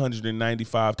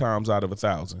 995 times out of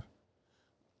 1,000.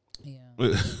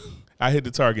 Yeah. I hit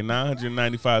the target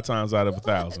 995 times out of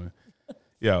 1,000.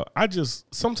 Yo,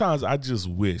 sometimes I just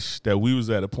wish that we was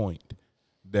at a point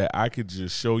that I could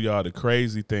just show y'all the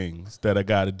crazy things that I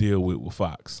got to deal with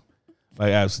Fox.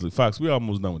 Like, absolutely. Fox, we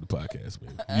almost done with the podcast,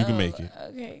 baby. You can make it.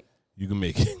 Okay. You can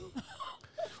make it.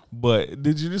 But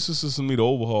the judicial system need an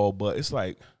overhaul, but it's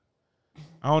like,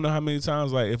 I don't know how many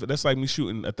times, like, if that's like me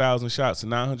shooting 1,000 shots and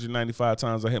 995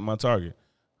 times I hit my target.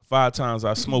 5 times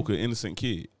I smoke an innocent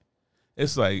kid.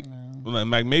 It's like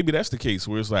maybe that's the case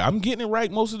where it's like I'm getting it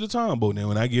right most of the time, but then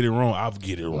when I get it wrong, I'll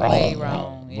get it wrong. Way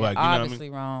wrong. Yeah, like, obviously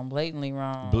wrong. Blatantly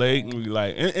wrong. Blatantly,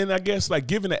 like, and I guess, like,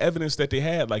 given the evidence that they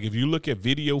had, like, if you look at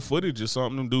video footage or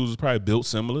something, them dudes was probably built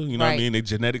similar, you know what I mean? They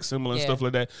genetic similar and stuff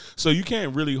like that. So you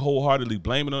can't really wholeheartedly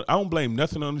blame it on. I don't blame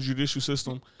nothing on the judicial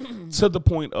system to the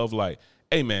point of, like,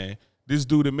 hey, man, this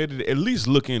dude admitted it. At least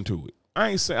look into it. I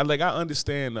ain't saying, like, I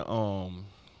understand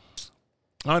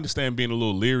being a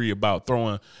little leery about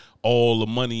throwing all the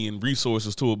money and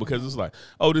resources to it because it's like,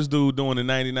 oh, this dude doing the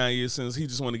 99 years sentence, he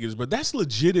just want to get his, but that's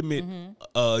legitimate,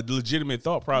 legitimate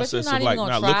thought process but of, you're not like, even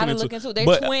not gonna looking into it. They're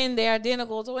but, twin, they're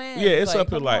identical twins. Yeah, it's like, up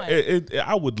to, like,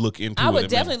 I would look into it. I would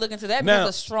definitely look into that now,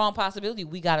 because it's a strong possibility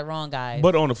we got it wrong, guys.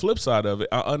 But on the flip side of it,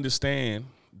 I understand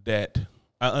that,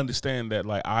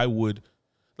 like, I would,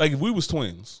 like, if we was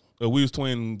twins, or we was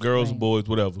twin girls or boys,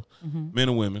 whatever, men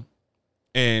and women,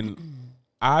 and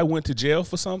I went to jail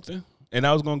for something and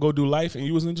I was going to go do life and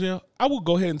you was in jail, I would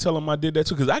go ahead and tell them I did that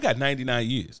too because I got 99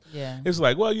 years. Yeah. It's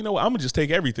like, well, you know what? I'm going to just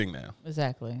take everything now.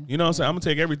 Exactly. You know what I'm saying? I'm going to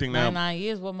take everything now. 99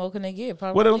 years, what more can they get?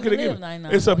 Probably what else can they give?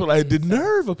 It's up to, like, the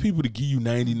nerve of people to give you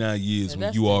 99 years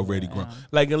when you already grown.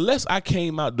 Like, unless I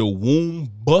came out the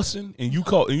womb busting and you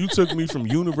took me from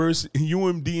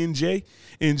UMDNJ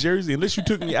in Jersey, unless you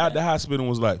took me out the hospital and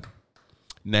was like,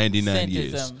 99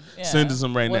 years. Sentence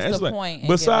them right What's now. It's the like, point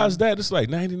besides that, it's like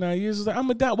 99 years. It's like, I'm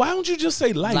a die. Why don't you just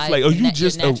say life? Like, or you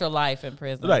just natural life in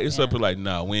prison. Like, it's up to, like,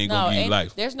 nah, we ain't gonna give you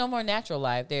life. There's no more natural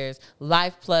life. There's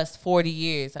life plus 40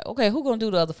 years. Like, okay, who gonna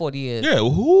do the other 40 years? Yeah,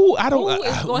 who? I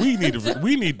don't.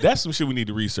 We need. That's some shit we need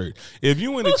to research. If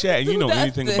you in the chat and you know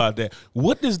anything about that,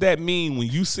 what does that mean when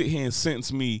you sit here and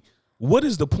sentence me? What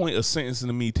is the point of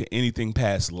sentencing me to anything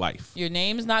past life? Your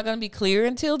name's not going to be clear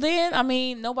until then. I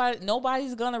mean,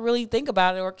 nobody's going to really think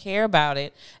about it or care about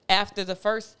it after the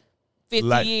first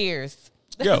 50 years.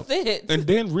 That's it. And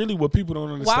then really what people don't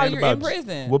understand while you're in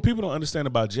prison. What people don't understand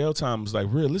about jail time is, like,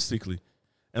 realistically,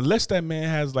 unless that man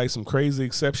has, like, some crazy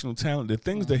exceptional talent, the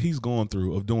things that he's going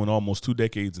through of doing almost 2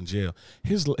 decades in jail,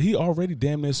 he already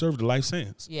damn near served a life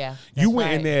sentence. Yeah. You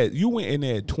went in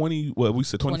there at 20, what we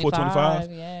said, 24, 25?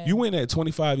 Yeah. You went at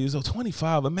 25 years old.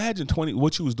 25, imagine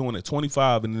what you was doing at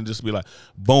 25 and then just be like,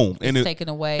 boom. It's taken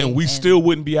away. And we still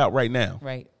wouldn't be out right now.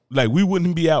 Right. Like, we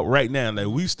wouldn't be out right now. Like,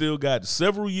 we still got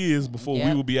several years before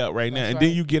we would be out right now. And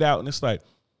then you get out and it's like,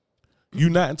 you're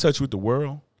not in touch with the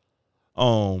world.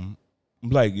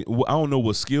 Like, I don't know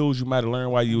what skills you might have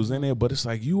learned while you was in there, but it's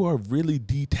like you are really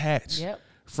detached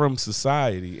from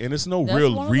society. And it's no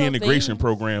real reintegration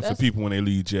program for people when they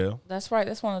leave jail. That's right.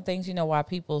 That's one of the things, why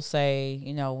people say,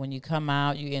 when you come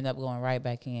out, you end up going right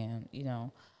back in,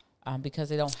 because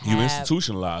they don't have. You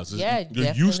institutionalized. Yeah,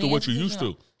 you're used to what you're used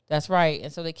to. That's right.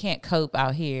 And so they can't cope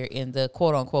out here in the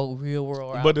quote unquote real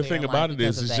world. But the thing about it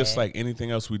is, it's just like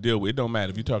anything else we deal with. It don't matter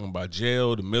if you're talking about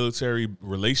jail, the military,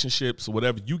 relationships, or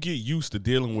whatever. You get used to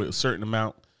dealing with a certain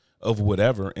amount of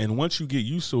whatever. And once you get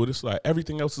used to it, it's like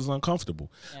everything else is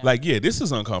uncomfortable. Yeah. Like, yeah, this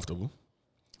is uncomfortable,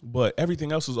 but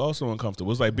everything else is also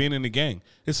uncomfortable. It's like being in the gang.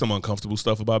 It's some uncomfortable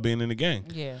stuff about being in the gang.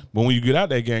 Yeah. But when you get out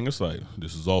that gang, it's like,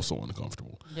 this is also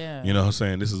uncomfortable. Yeah. You know what I'm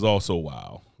saying? This is also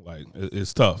wild. Like,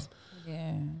 it's tough.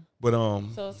 Yeah. But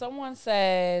so someone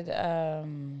said,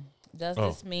 does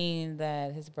this mean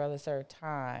that his brother served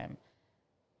time?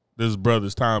 This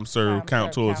brother's time served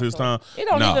count towards his time? It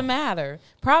don't even matter.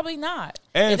 Probably not.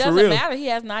 And it doesn't matter. He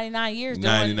has 99 years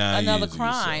doing another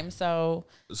crime. So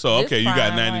okay, you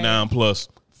got 99 plus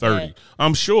 30. Yeah.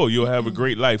 I'm sure you'll have a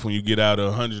great life when you get out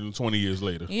 120 years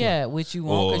later. Yeah, which you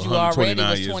won't, Or because you already 129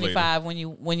 was years 25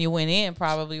 when you went in,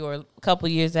 probably, or a couple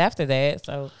years after that.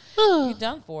 So you're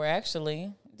done for,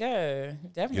 actually. Yeah,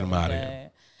 definitely. Get 'em outta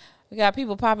here. We got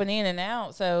people popping in and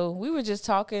out. So we were just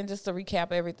talking, just to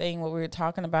recap everything what we were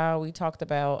talking about. We talked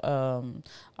about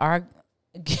our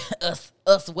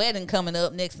us wedding coming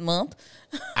up next month.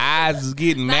 Eyes is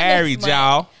getting Not married, next month.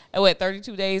 y'all. And what,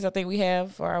 32 days I think we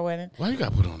have for our wedding? Why you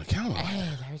got to put it on the calendar?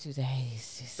 Hey, 32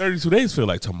 days. Just 32 days feel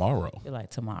like tomorrow. feel like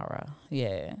tomorrow.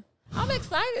 Yeah. I'm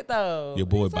excited though. Your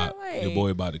boy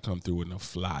Excited. about to come through in a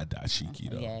fly dashiki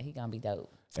though. Yeah, he gonna be dope.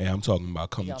 Hey, I'm talking about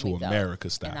coming He to gonna be dope. America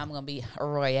style. And I'm gonna be a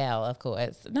royale, of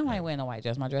course. No, I ain't wearing no white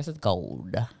dress. My dress is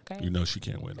gold. Okay. You know she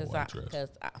can't wear no white dress. Because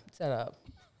shut up.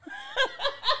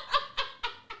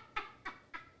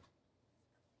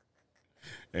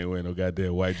 Ain't wearing no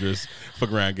goddamn white dress.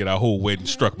 Fuck around, get our whole wedding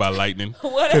struck by lightning.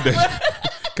 Whatever.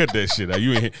 Cut that shit out.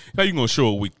 You ain't how you gonna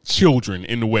show up with children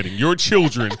in the wedding? Your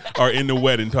children are in the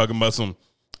wedding talking about some.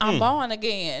 I'm born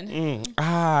again.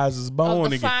 Eyes is Of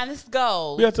born the again. finest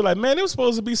gold. We have to like, man, it was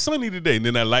supposed to be sunny today. And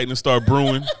then that lightning start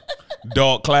brewing.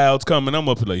 Dark clouds coming. I'm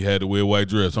up here like, you had to wear a white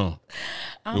dress, huh?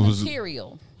 I'm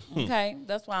material. Okay.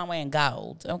 That's why I'm wearing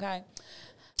gold. Okay.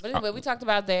 But anyway, we talked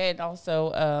about that, and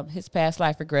also his past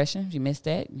life regression. If you missed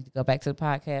that, you need to go back to the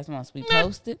podcast once we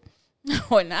post it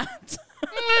or not.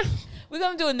 We're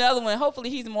going to do another one. Hopefully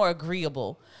he's more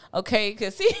agreeable, okay?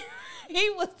 Because he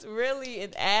was really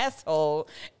an asshole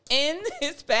in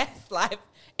his past life,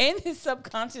 in his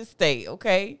subconscious state,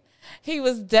 okay? He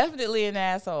was definitely an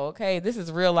asshole, okay? This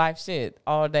is real life shit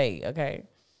all day, okay?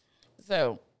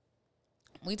 So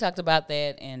we talked about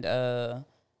that and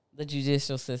the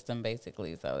judicial system,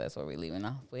 basically. So that's what we're leaving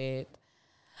off with.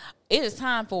 It is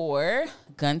time for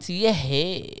Gun to Your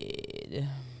Head.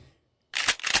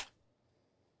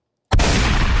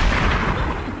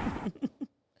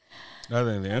 I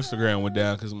think the Instagram went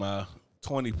down because my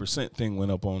 20% thing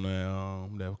went up on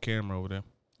that camera over there.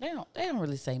 They don't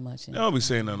really say much. They don't be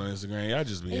saying nothing on Instagram. Y'all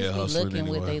just be They here just be hustling looking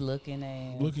anyway. what they looking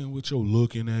at. Looking with your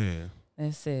looking ass.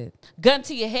 That's it. Gun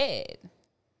to your head.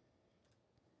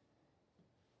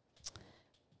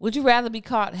 Would you rather be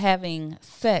caught having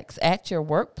sex at your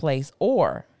workplace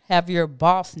or have your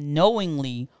boss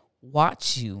knowingly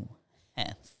watch you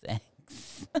have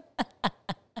sex?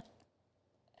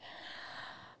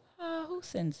 Who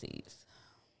sends these?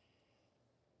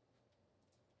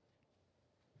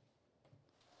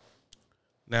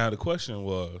 Now the question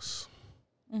was,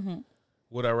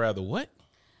 would I rather what?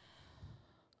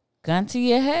 Gun to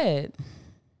your head.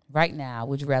 Right now,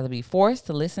 would you rather be forced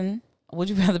to listen? Would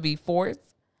you rather be forced?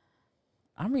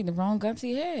 I'm reading the wrong gun to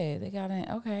your head. They got it.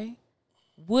 Okay.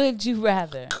 Would you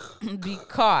rather be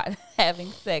caught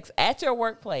having sex at your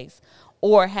workplace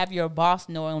or have your boss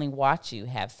knowingly watch you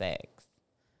have sex?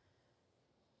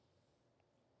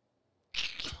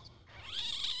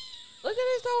 Look at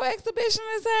this whole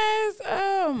exhibitionist ass,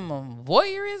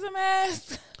 voyeurism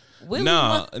ass.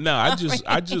 No,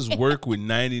 I just work with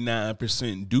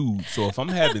 99% dudes. So if I'm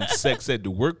having sex at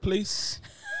the workplace,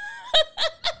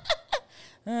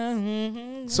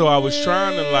 so I was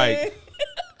trying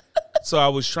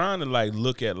to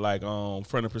look at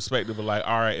from the perspective of like,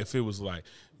 all right, if it was like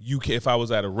if I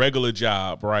was at a regular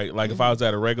job, right? Like if I was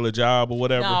at a regular job or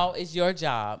whatever. No, it's your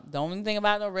job. Don't even think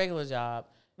about no regular job.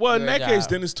 Well, in Your that case, job.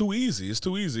 then it's too easy. It's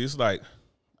too easy. It's like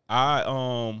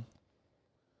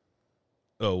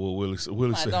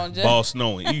Willie said, don't just- boss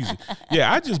knowing easy.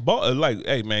 Yeah, I just bought like,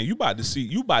 hey man, you about to see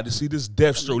this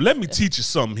Deathstroke. Let me teach you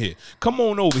something here. Come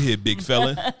on over here, big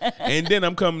fella. And then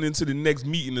I'm coming into the next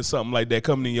meeting or something like that.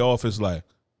 Coming in your office like,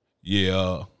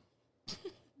 yeah,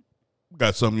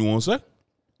 got something you want to say?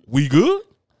 We good?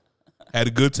 Had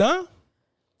a good time?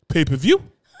 Pay-per-view?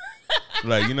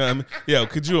 Like, you know what I mean? Yeah,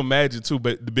 could you imagine too,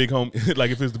 but the big homie,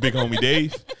 like if it's the big homie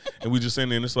Dave, and we just sitting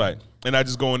there and it's like, and I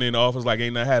just going in the office like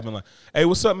ain't nothing happening. Like, hey,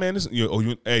 what's up, man? I'm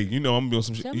doing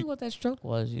some shit. Tell me what that stroke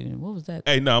was. What was that?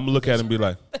 Hey, no, I'm gonna look at him and be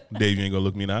like, Dave, you ain't gonna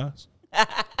look me in the eyes.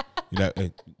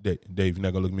 Hey, Dave, you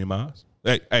not gonna look me in my eyes.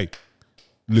 Hey,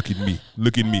 look at me.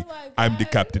 I'm the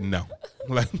captain now.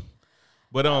 Like,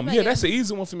 but yeah, that's an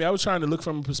easy one for me. I was trying to look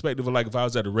from a perspective of like if I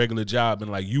was at a regular job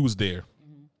and like you was there.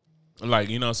 Like,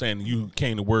 you know what I'm saying? You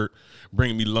came to work,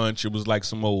 bringing me lunch. It was like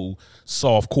some old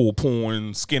softcore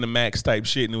porn, Skinner Max type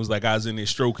shit. And it was like I was in there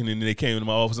stroking and then they came into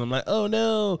my office. And I'm like, oh,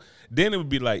 no. Then it would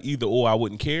be like either or I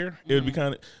wouldn't care. It would be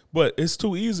kind of, but it's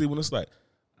too easy when it's like,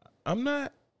 I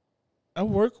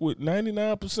work with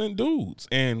 99% dudes.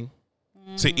 And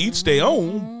to each their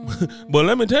own. But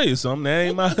let me tell you something.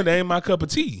 That ain't my cup of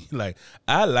tea. Like,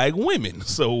 I like women.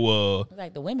 So,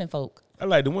 Like the women folk. I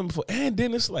like the women before, and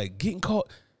then it's like getting caught.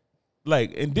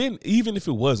 Like, and then even if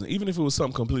it was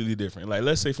something completely different, like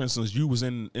let's say for instance you was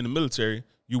in the military,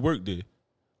 you worked there.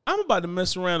 I'm about to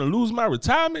mess around and lose my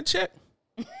retirement check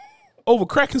over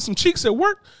cracking some cheeks at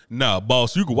work. Nah,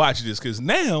 boss, you can watch this because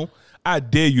now I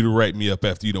dare you to write me up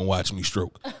after you don't watch me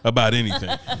stroke about anything.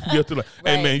 You have to like,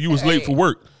 hey man, you was late for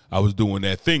work. I was doing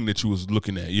that thing that you was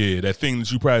looking at. Yeah, that thing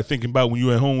that you probably thinking about when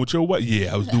you at home with your wife.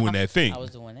 Yeah, I was doing that thing. I was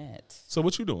doing that. So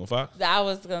what you doing, Fox? I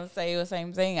was gonna say the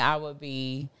same thing. I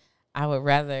would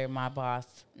rather my boss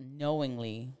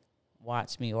knowingly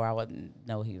watch me, or I wouldn't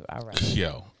know he.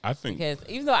 Yo, I think because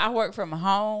even though I work from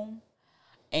home,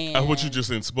 and what you just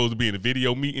supposed to be in a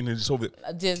video meeting and just over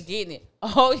just getting it.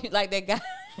 Oh, you like that guy.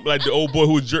 Like the old boy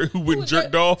who went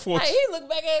jerked off. Like he looked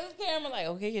back at his camera like,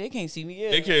 okay, yeah, they can't see me.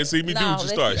 Yet. They can't see me. Dude, just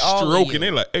start stroking.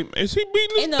 They like, hey, is he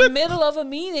beating his in the middle of a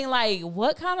meeting? Like,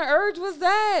 what kind of urge was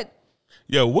that?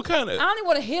 Yo, what kind of? I don't even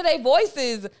want to hear their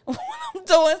voices when I'm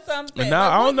doing something. Now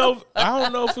like, I don't know. I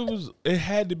don't know if it was. It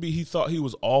had to be. He thought he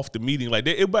was off the meeting. Like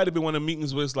it might have been one of the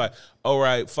meetings where it's like, all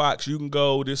right, Fox, you can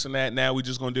go this and that. Now we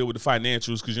just gonna deal with the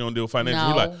financials because you don't deal with financials. No,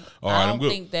 You're like, all right, I I'm good.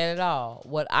 don't think that at all.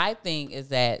 What I think is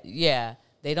that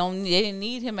they didn't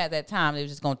need him at that time. They were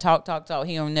just gonna talk.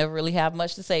 He don't never really have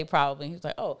much to say probably. He was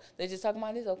like, oh, they're just talking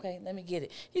about this. Okay, let me get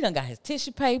it. He done got his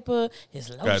tissue paper, his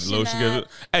lotion. Got the lotion together.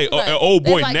 Hey, old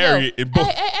boy like, narrate it.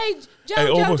 Hey,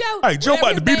 Joe. Hey, Joe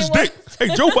about to beat his dick. Hey,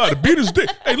 Joe about to beat his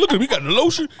dick. Hey, look at him. He got the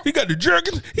lotion. He got the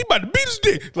jerkins. He about to beat his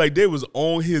dick. Like they was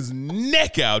on his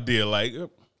neck out there. Like.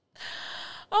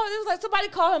 Oh, it was like somebody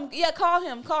call him. Yeah, call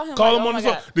him. Call him on the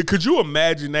phone. Could you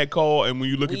imagine that call? And when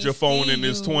you look at your phone and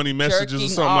there's 20 messages or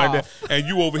something like that, and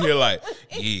you over here like,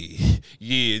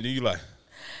 yeah, and then you like,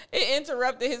 it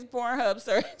interrupted his Pornhub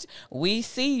search. We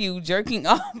see you jerking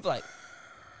off. Like,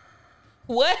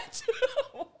 what?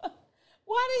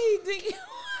 Why did he do?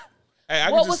 Hey, I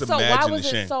can just imagine why the was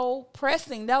shame. it so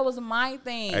pressing? That was my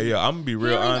thing. Hey, I'm gonna be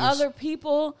real Hearing honest. Other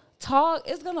people talk,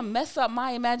 it's gonna mess up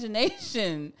my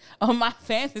imagination or my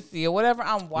fantasy or whatever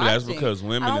I'm watching. That's because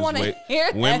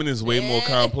women is way more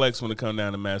complex when it comes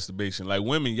down to masturbation. Like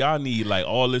women, y'all need like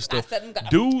all this stuff.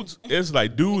 Dudes, it's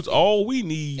like dudes. All we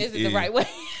need is it the right way.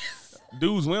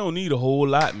 Dudes, we don't need a whole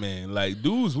lot, man. Like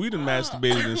dudes, we done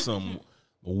masturbated in some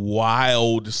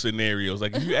wild scenarios.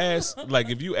 Like if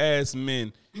you ask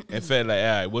men and fed like,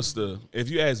 all right, if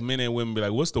you ask men and women, be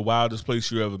like, what's the wildest place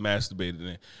you ever masturbated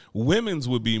in? Women's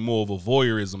would be more of a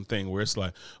voyeurism thing where it's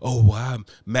like, oh, well, I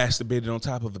masturbated on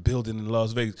top of a building in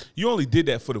Las Vegas. You only did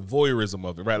that for the voyeurism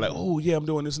of it, right? Like, oh yeah, I'm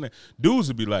doing this and that. Dudes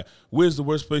would be like, where's the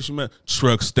worst place you met?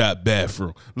 Truck stop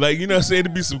bathroom. Like, you know what I'm saying?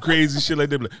 It'd be some crazy shit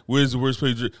like that. Like, where's the worst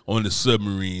place you're on the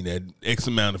submarine at X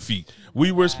amount of feet?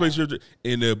 Worst place you're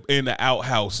in the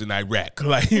outhouse in Iraq.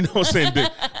 Like, you know what I'm saying?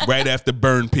 Right after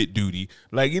burn pit duty.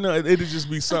 Like, you know, it'd just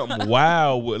be something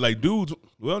wild. Like, dudes,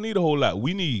 we don't need a whole lot.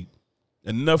 We need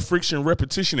enough friction,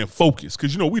 repetition, and focus.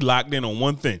 Because, you know, we locked in on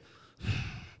one thing.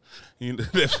 You know,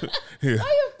 yeah.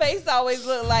 Why your face always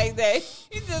look like that?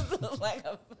 You just look like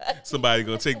a somebody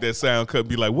gonna take that sound cut and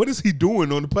be like, what is he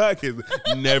doing on the podcast?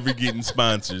 Never getting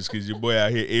sponsors because your boy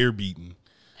out here air beating.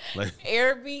 Like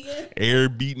air beating? Air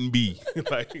beating B.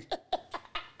 Like,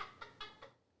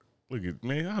 look at,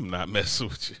 man, I'm not messing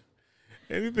with you.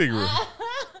 Anything real.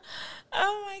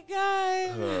 Oh my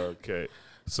God. Okay.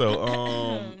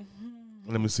 So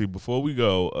let me see. Before we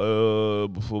go.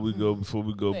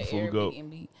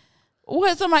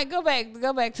 What? Somebody go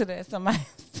back to that. Somebody.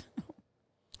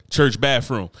 Church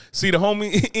bathroom. See, the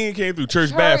homie Ian came through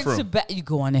church bathroom. You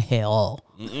going to hell.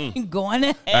 You going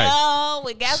to hell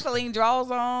with gasoline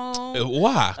draws on.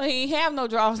 Why? He ain't have no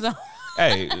draws on.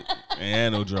 Hey,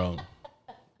 ain't no draw.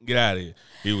 Get out of here.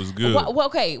 It was good. Well,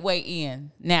 okay, wait,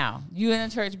 Ian. Now, you in a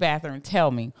church bathroom.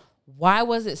 Tell me, why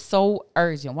was it so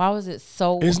urgent? Why was it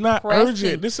so It's not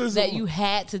urgent. This is that you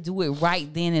had to do it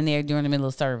right then and there during the middle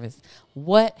of service.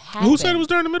 What happened? Who said it was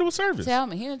during the middle of service? Tell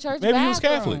me. He in a church Maybe bathroom. he was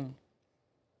Catholic.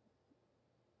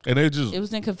 And it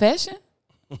was in confession?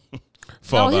 He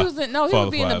was in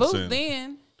the booth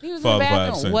then. He was in the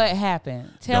bathroom. What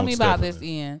happened? Tell me about this,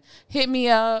 Ian. Hit me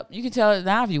up. You can tell it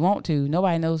now if you want to.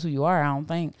 Nobody knows who you are, I don't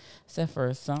think, except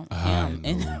for some. I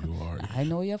know who you are. I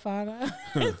know your father.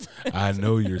 I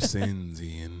know your sins,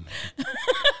 Ian.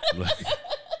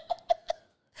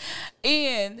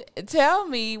 Ian, tell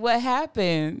me what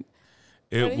happened.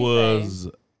 It was,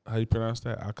 how you pronounce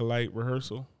that? Acolyte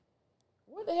rehearsal?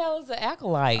 What the hell is an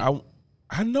acolyte?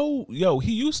 I know,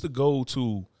 he used to go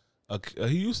to a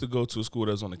school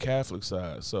that's on the Catholic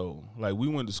side. So, like, we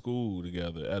went to school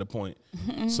together at a point.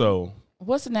 So,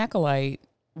 what's an acolyte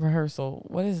rehearsal?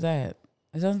 What is that?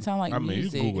 It doesn't sound like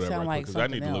music. You can Google that right quick like because I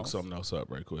need to look something else up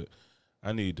right quick.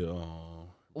 I need to.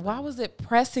 Why was it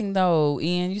pressing though,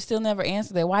 Ian? You still never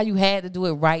answered that. Why you had to do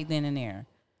it right then and there?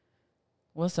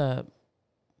 What's up?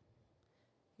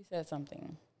 He said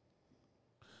something.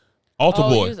 Altar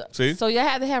boy. See? So you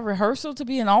had to have rehearsal to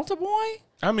be an altar boy?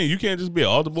 I mean, you can't just be an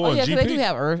altar boy. Oh yeah, GP. they do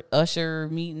have usher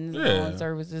meetings, and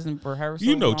services, and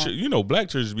rehearsals. You know, black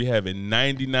churches be having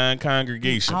 99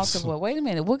 congregations. Altar boy. Wait a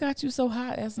minute. What got you so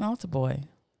hot as an altar boy?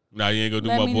 Nah, you ain't gonna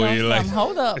do my boy in like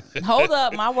that. Hold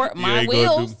up. My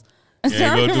wheels. You ain't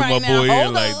gonna do my boy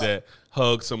in like that.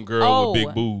 Hug some girl with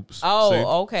big boobs. Oh, see?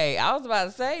 Okay. I was about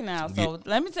to say now. So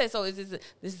let me say. So this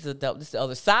is the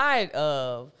other side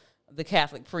of the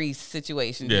Catholic priest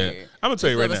situation here. I'm gonna tell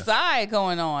you right now. The side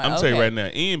going on. I'm gonna tell you right now.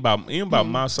 He ain't about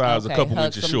my size. A couple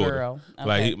inches shorter. Okay.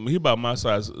 Like he about my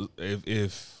size.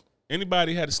 If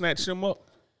anybody had to snatch him up,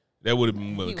 that would have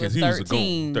been because he was a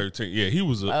goon. 13. Yeah, he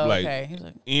was like.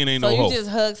 Ian ain't no hoe. So you just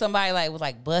hug somebody like with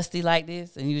like busty like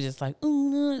this, and you just like,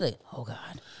 like, oh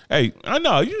God. Hey, I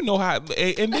know you know how,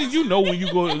 and then you know when you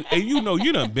go, and you know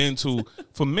you done been to,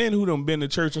 for men who done been to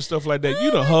church and stuff like that, you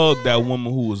done hugged that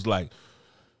woman who was like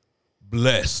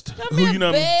blessed, who you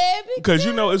know, because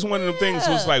you know it's one of them things.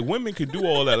 So it's like women can do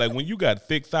all that. Like when you got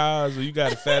thick thighs or you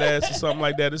got a fat ass or something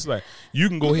like that, it's like you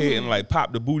can go ahead and like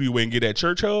pop the booty away and get that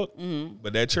church hug,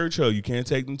 but that church hug you can't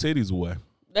take them titties away.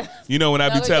 You know when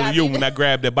I be telling you when I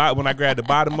grab the bottom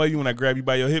of you, when I grab you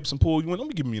by your hips and pull you in, don't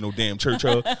be giving me no damn church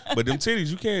hug. But them titties,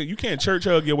 you can't church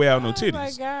hug your way out no titties. Oh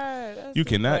my God, that's you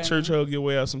cannot church hug your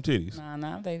way out some titties.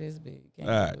 Nah, they this big. All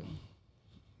right,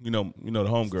 you know the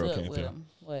homegirl can't feel.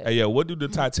 Hey, yeah, what do the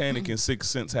Titanic and Sixth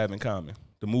Sense have in common?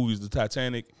 The movies, the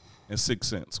Titanic and Sixth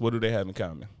Sense. What do they have in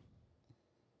common?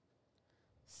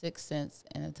 Sixth Sense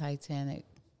and the Titanic.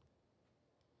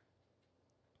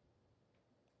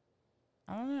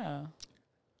 I don't know.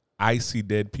 I see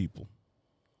dead people.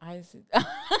 I see.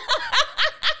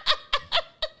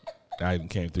 I even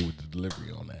came through with the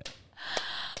delivery on that.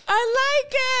 I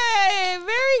like it.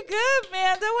 Very good,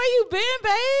 man. Where you been,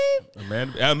 babe?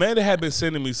 Amanda had been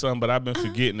sending me some, but I've been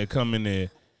forgetting to come in there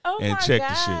and check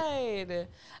the shit.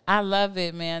 I love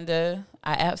it, Amanda.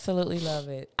 I absolutely love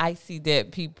it. I see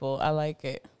dead people. I like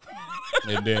it.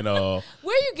 And then where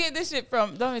you get this shit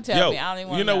from? Don't even tell me. I don't even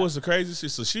want to know. What's the craziest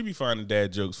shit? So she be finding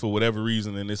dad jokes for whatever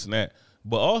reason and this and that.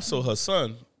 But also her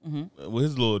son, with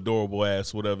his little adorable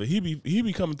ass, whatever, he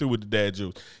be coming through with the dad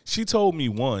jokes. She told me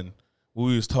one when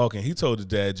we was talking, he told the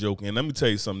dad joke, and let me tell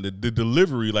you something, the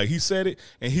delivery, like he said it,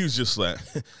 and he was just like,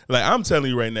 like I'm telling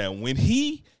you right now, when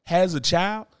he has a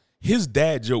child, his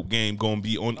dad joke game gonna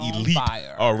be on elite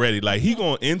fire already. Like he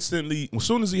gonna instantly, as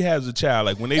soon as he has a child,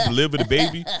 like when they deliver the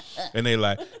baby, and they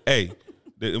like, hey,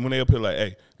 when they up here like,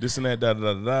 hey, this and that, da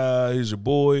da da da, here's your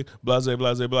boy, blah blah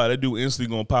blah blah. That dude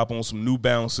instantly gonna pop on some New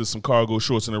Balances, some cargo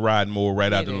shorts, and a riding mode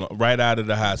right out of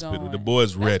the hospital. The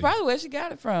boy's ready. That's probably where she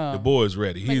got it from. The boy's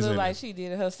ready. He's look like she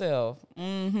did it herself.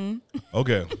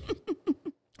 Okay.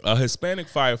 A Hispanic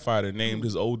firefighter named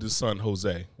his oldest son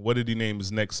Jose. What did he name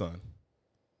his next son?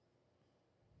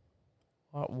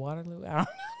 Waterloo. I don't know.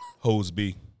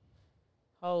 Hoseby.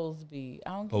 Hoseby. I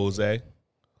don't. Jose.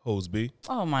 Hoseby.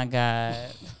 Oh my God.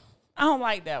 I don't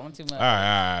like that one too much. All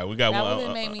right. We got that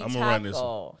one. I'm gonna run this one.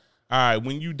 All right.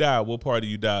 When you die, what part of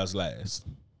you dies last?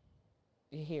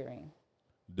 Your hearing.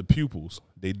 The pupils.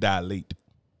 They dilate.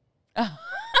 Like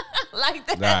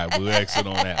that. All right. We'll exit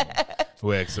on that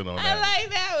one. I like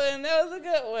that one. That was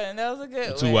a good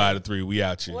one. 2 out of 3. We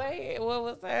out here. Wait, what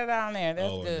was that down there? That's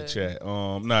good. In the chat.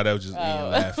 No, that was just Ian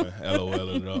laughing.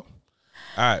 LOL it up.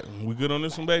 All right, we good on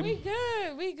this one, baby?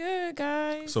 We good,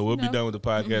 guys. So we'll be done with the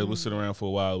podcast. We'll sit around for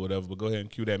a while or whatever, but go ahead and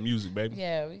cue that music, baby.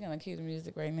 Yeah, we're going to cue the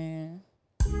music right now.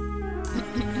 Oh,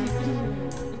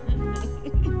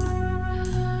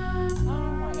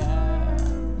 my God.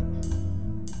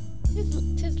 Tis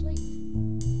late.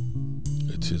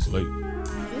 It is late.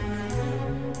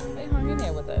 They hung in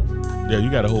there with us. Yeah, you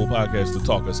got a whole podcast to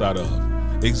talk us out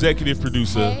of. Executive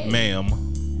producer, ma'am.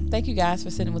 Thank you guys for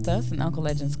sitting with us in Uncle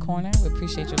Legend's Corner. We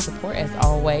appreciate your support as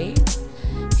always.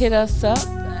 Hit us up.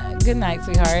 Good night,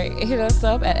 sweetheart. Hit us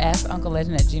up at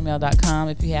askunclelegend@gmail.com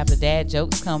if you have the dad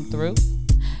jokes come through.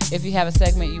 If you have a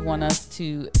segment you want us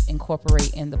to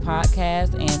incorporate in the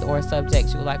podcast and or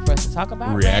subjects you would like for us to talk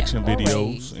about. Reaction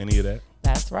videos, any of that.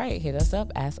 That's right. Hit us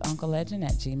up,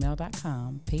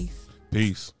 askunclelegend@gmail.com. Peace.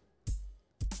 Peace.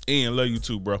 Ian, love you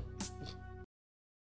too, bro.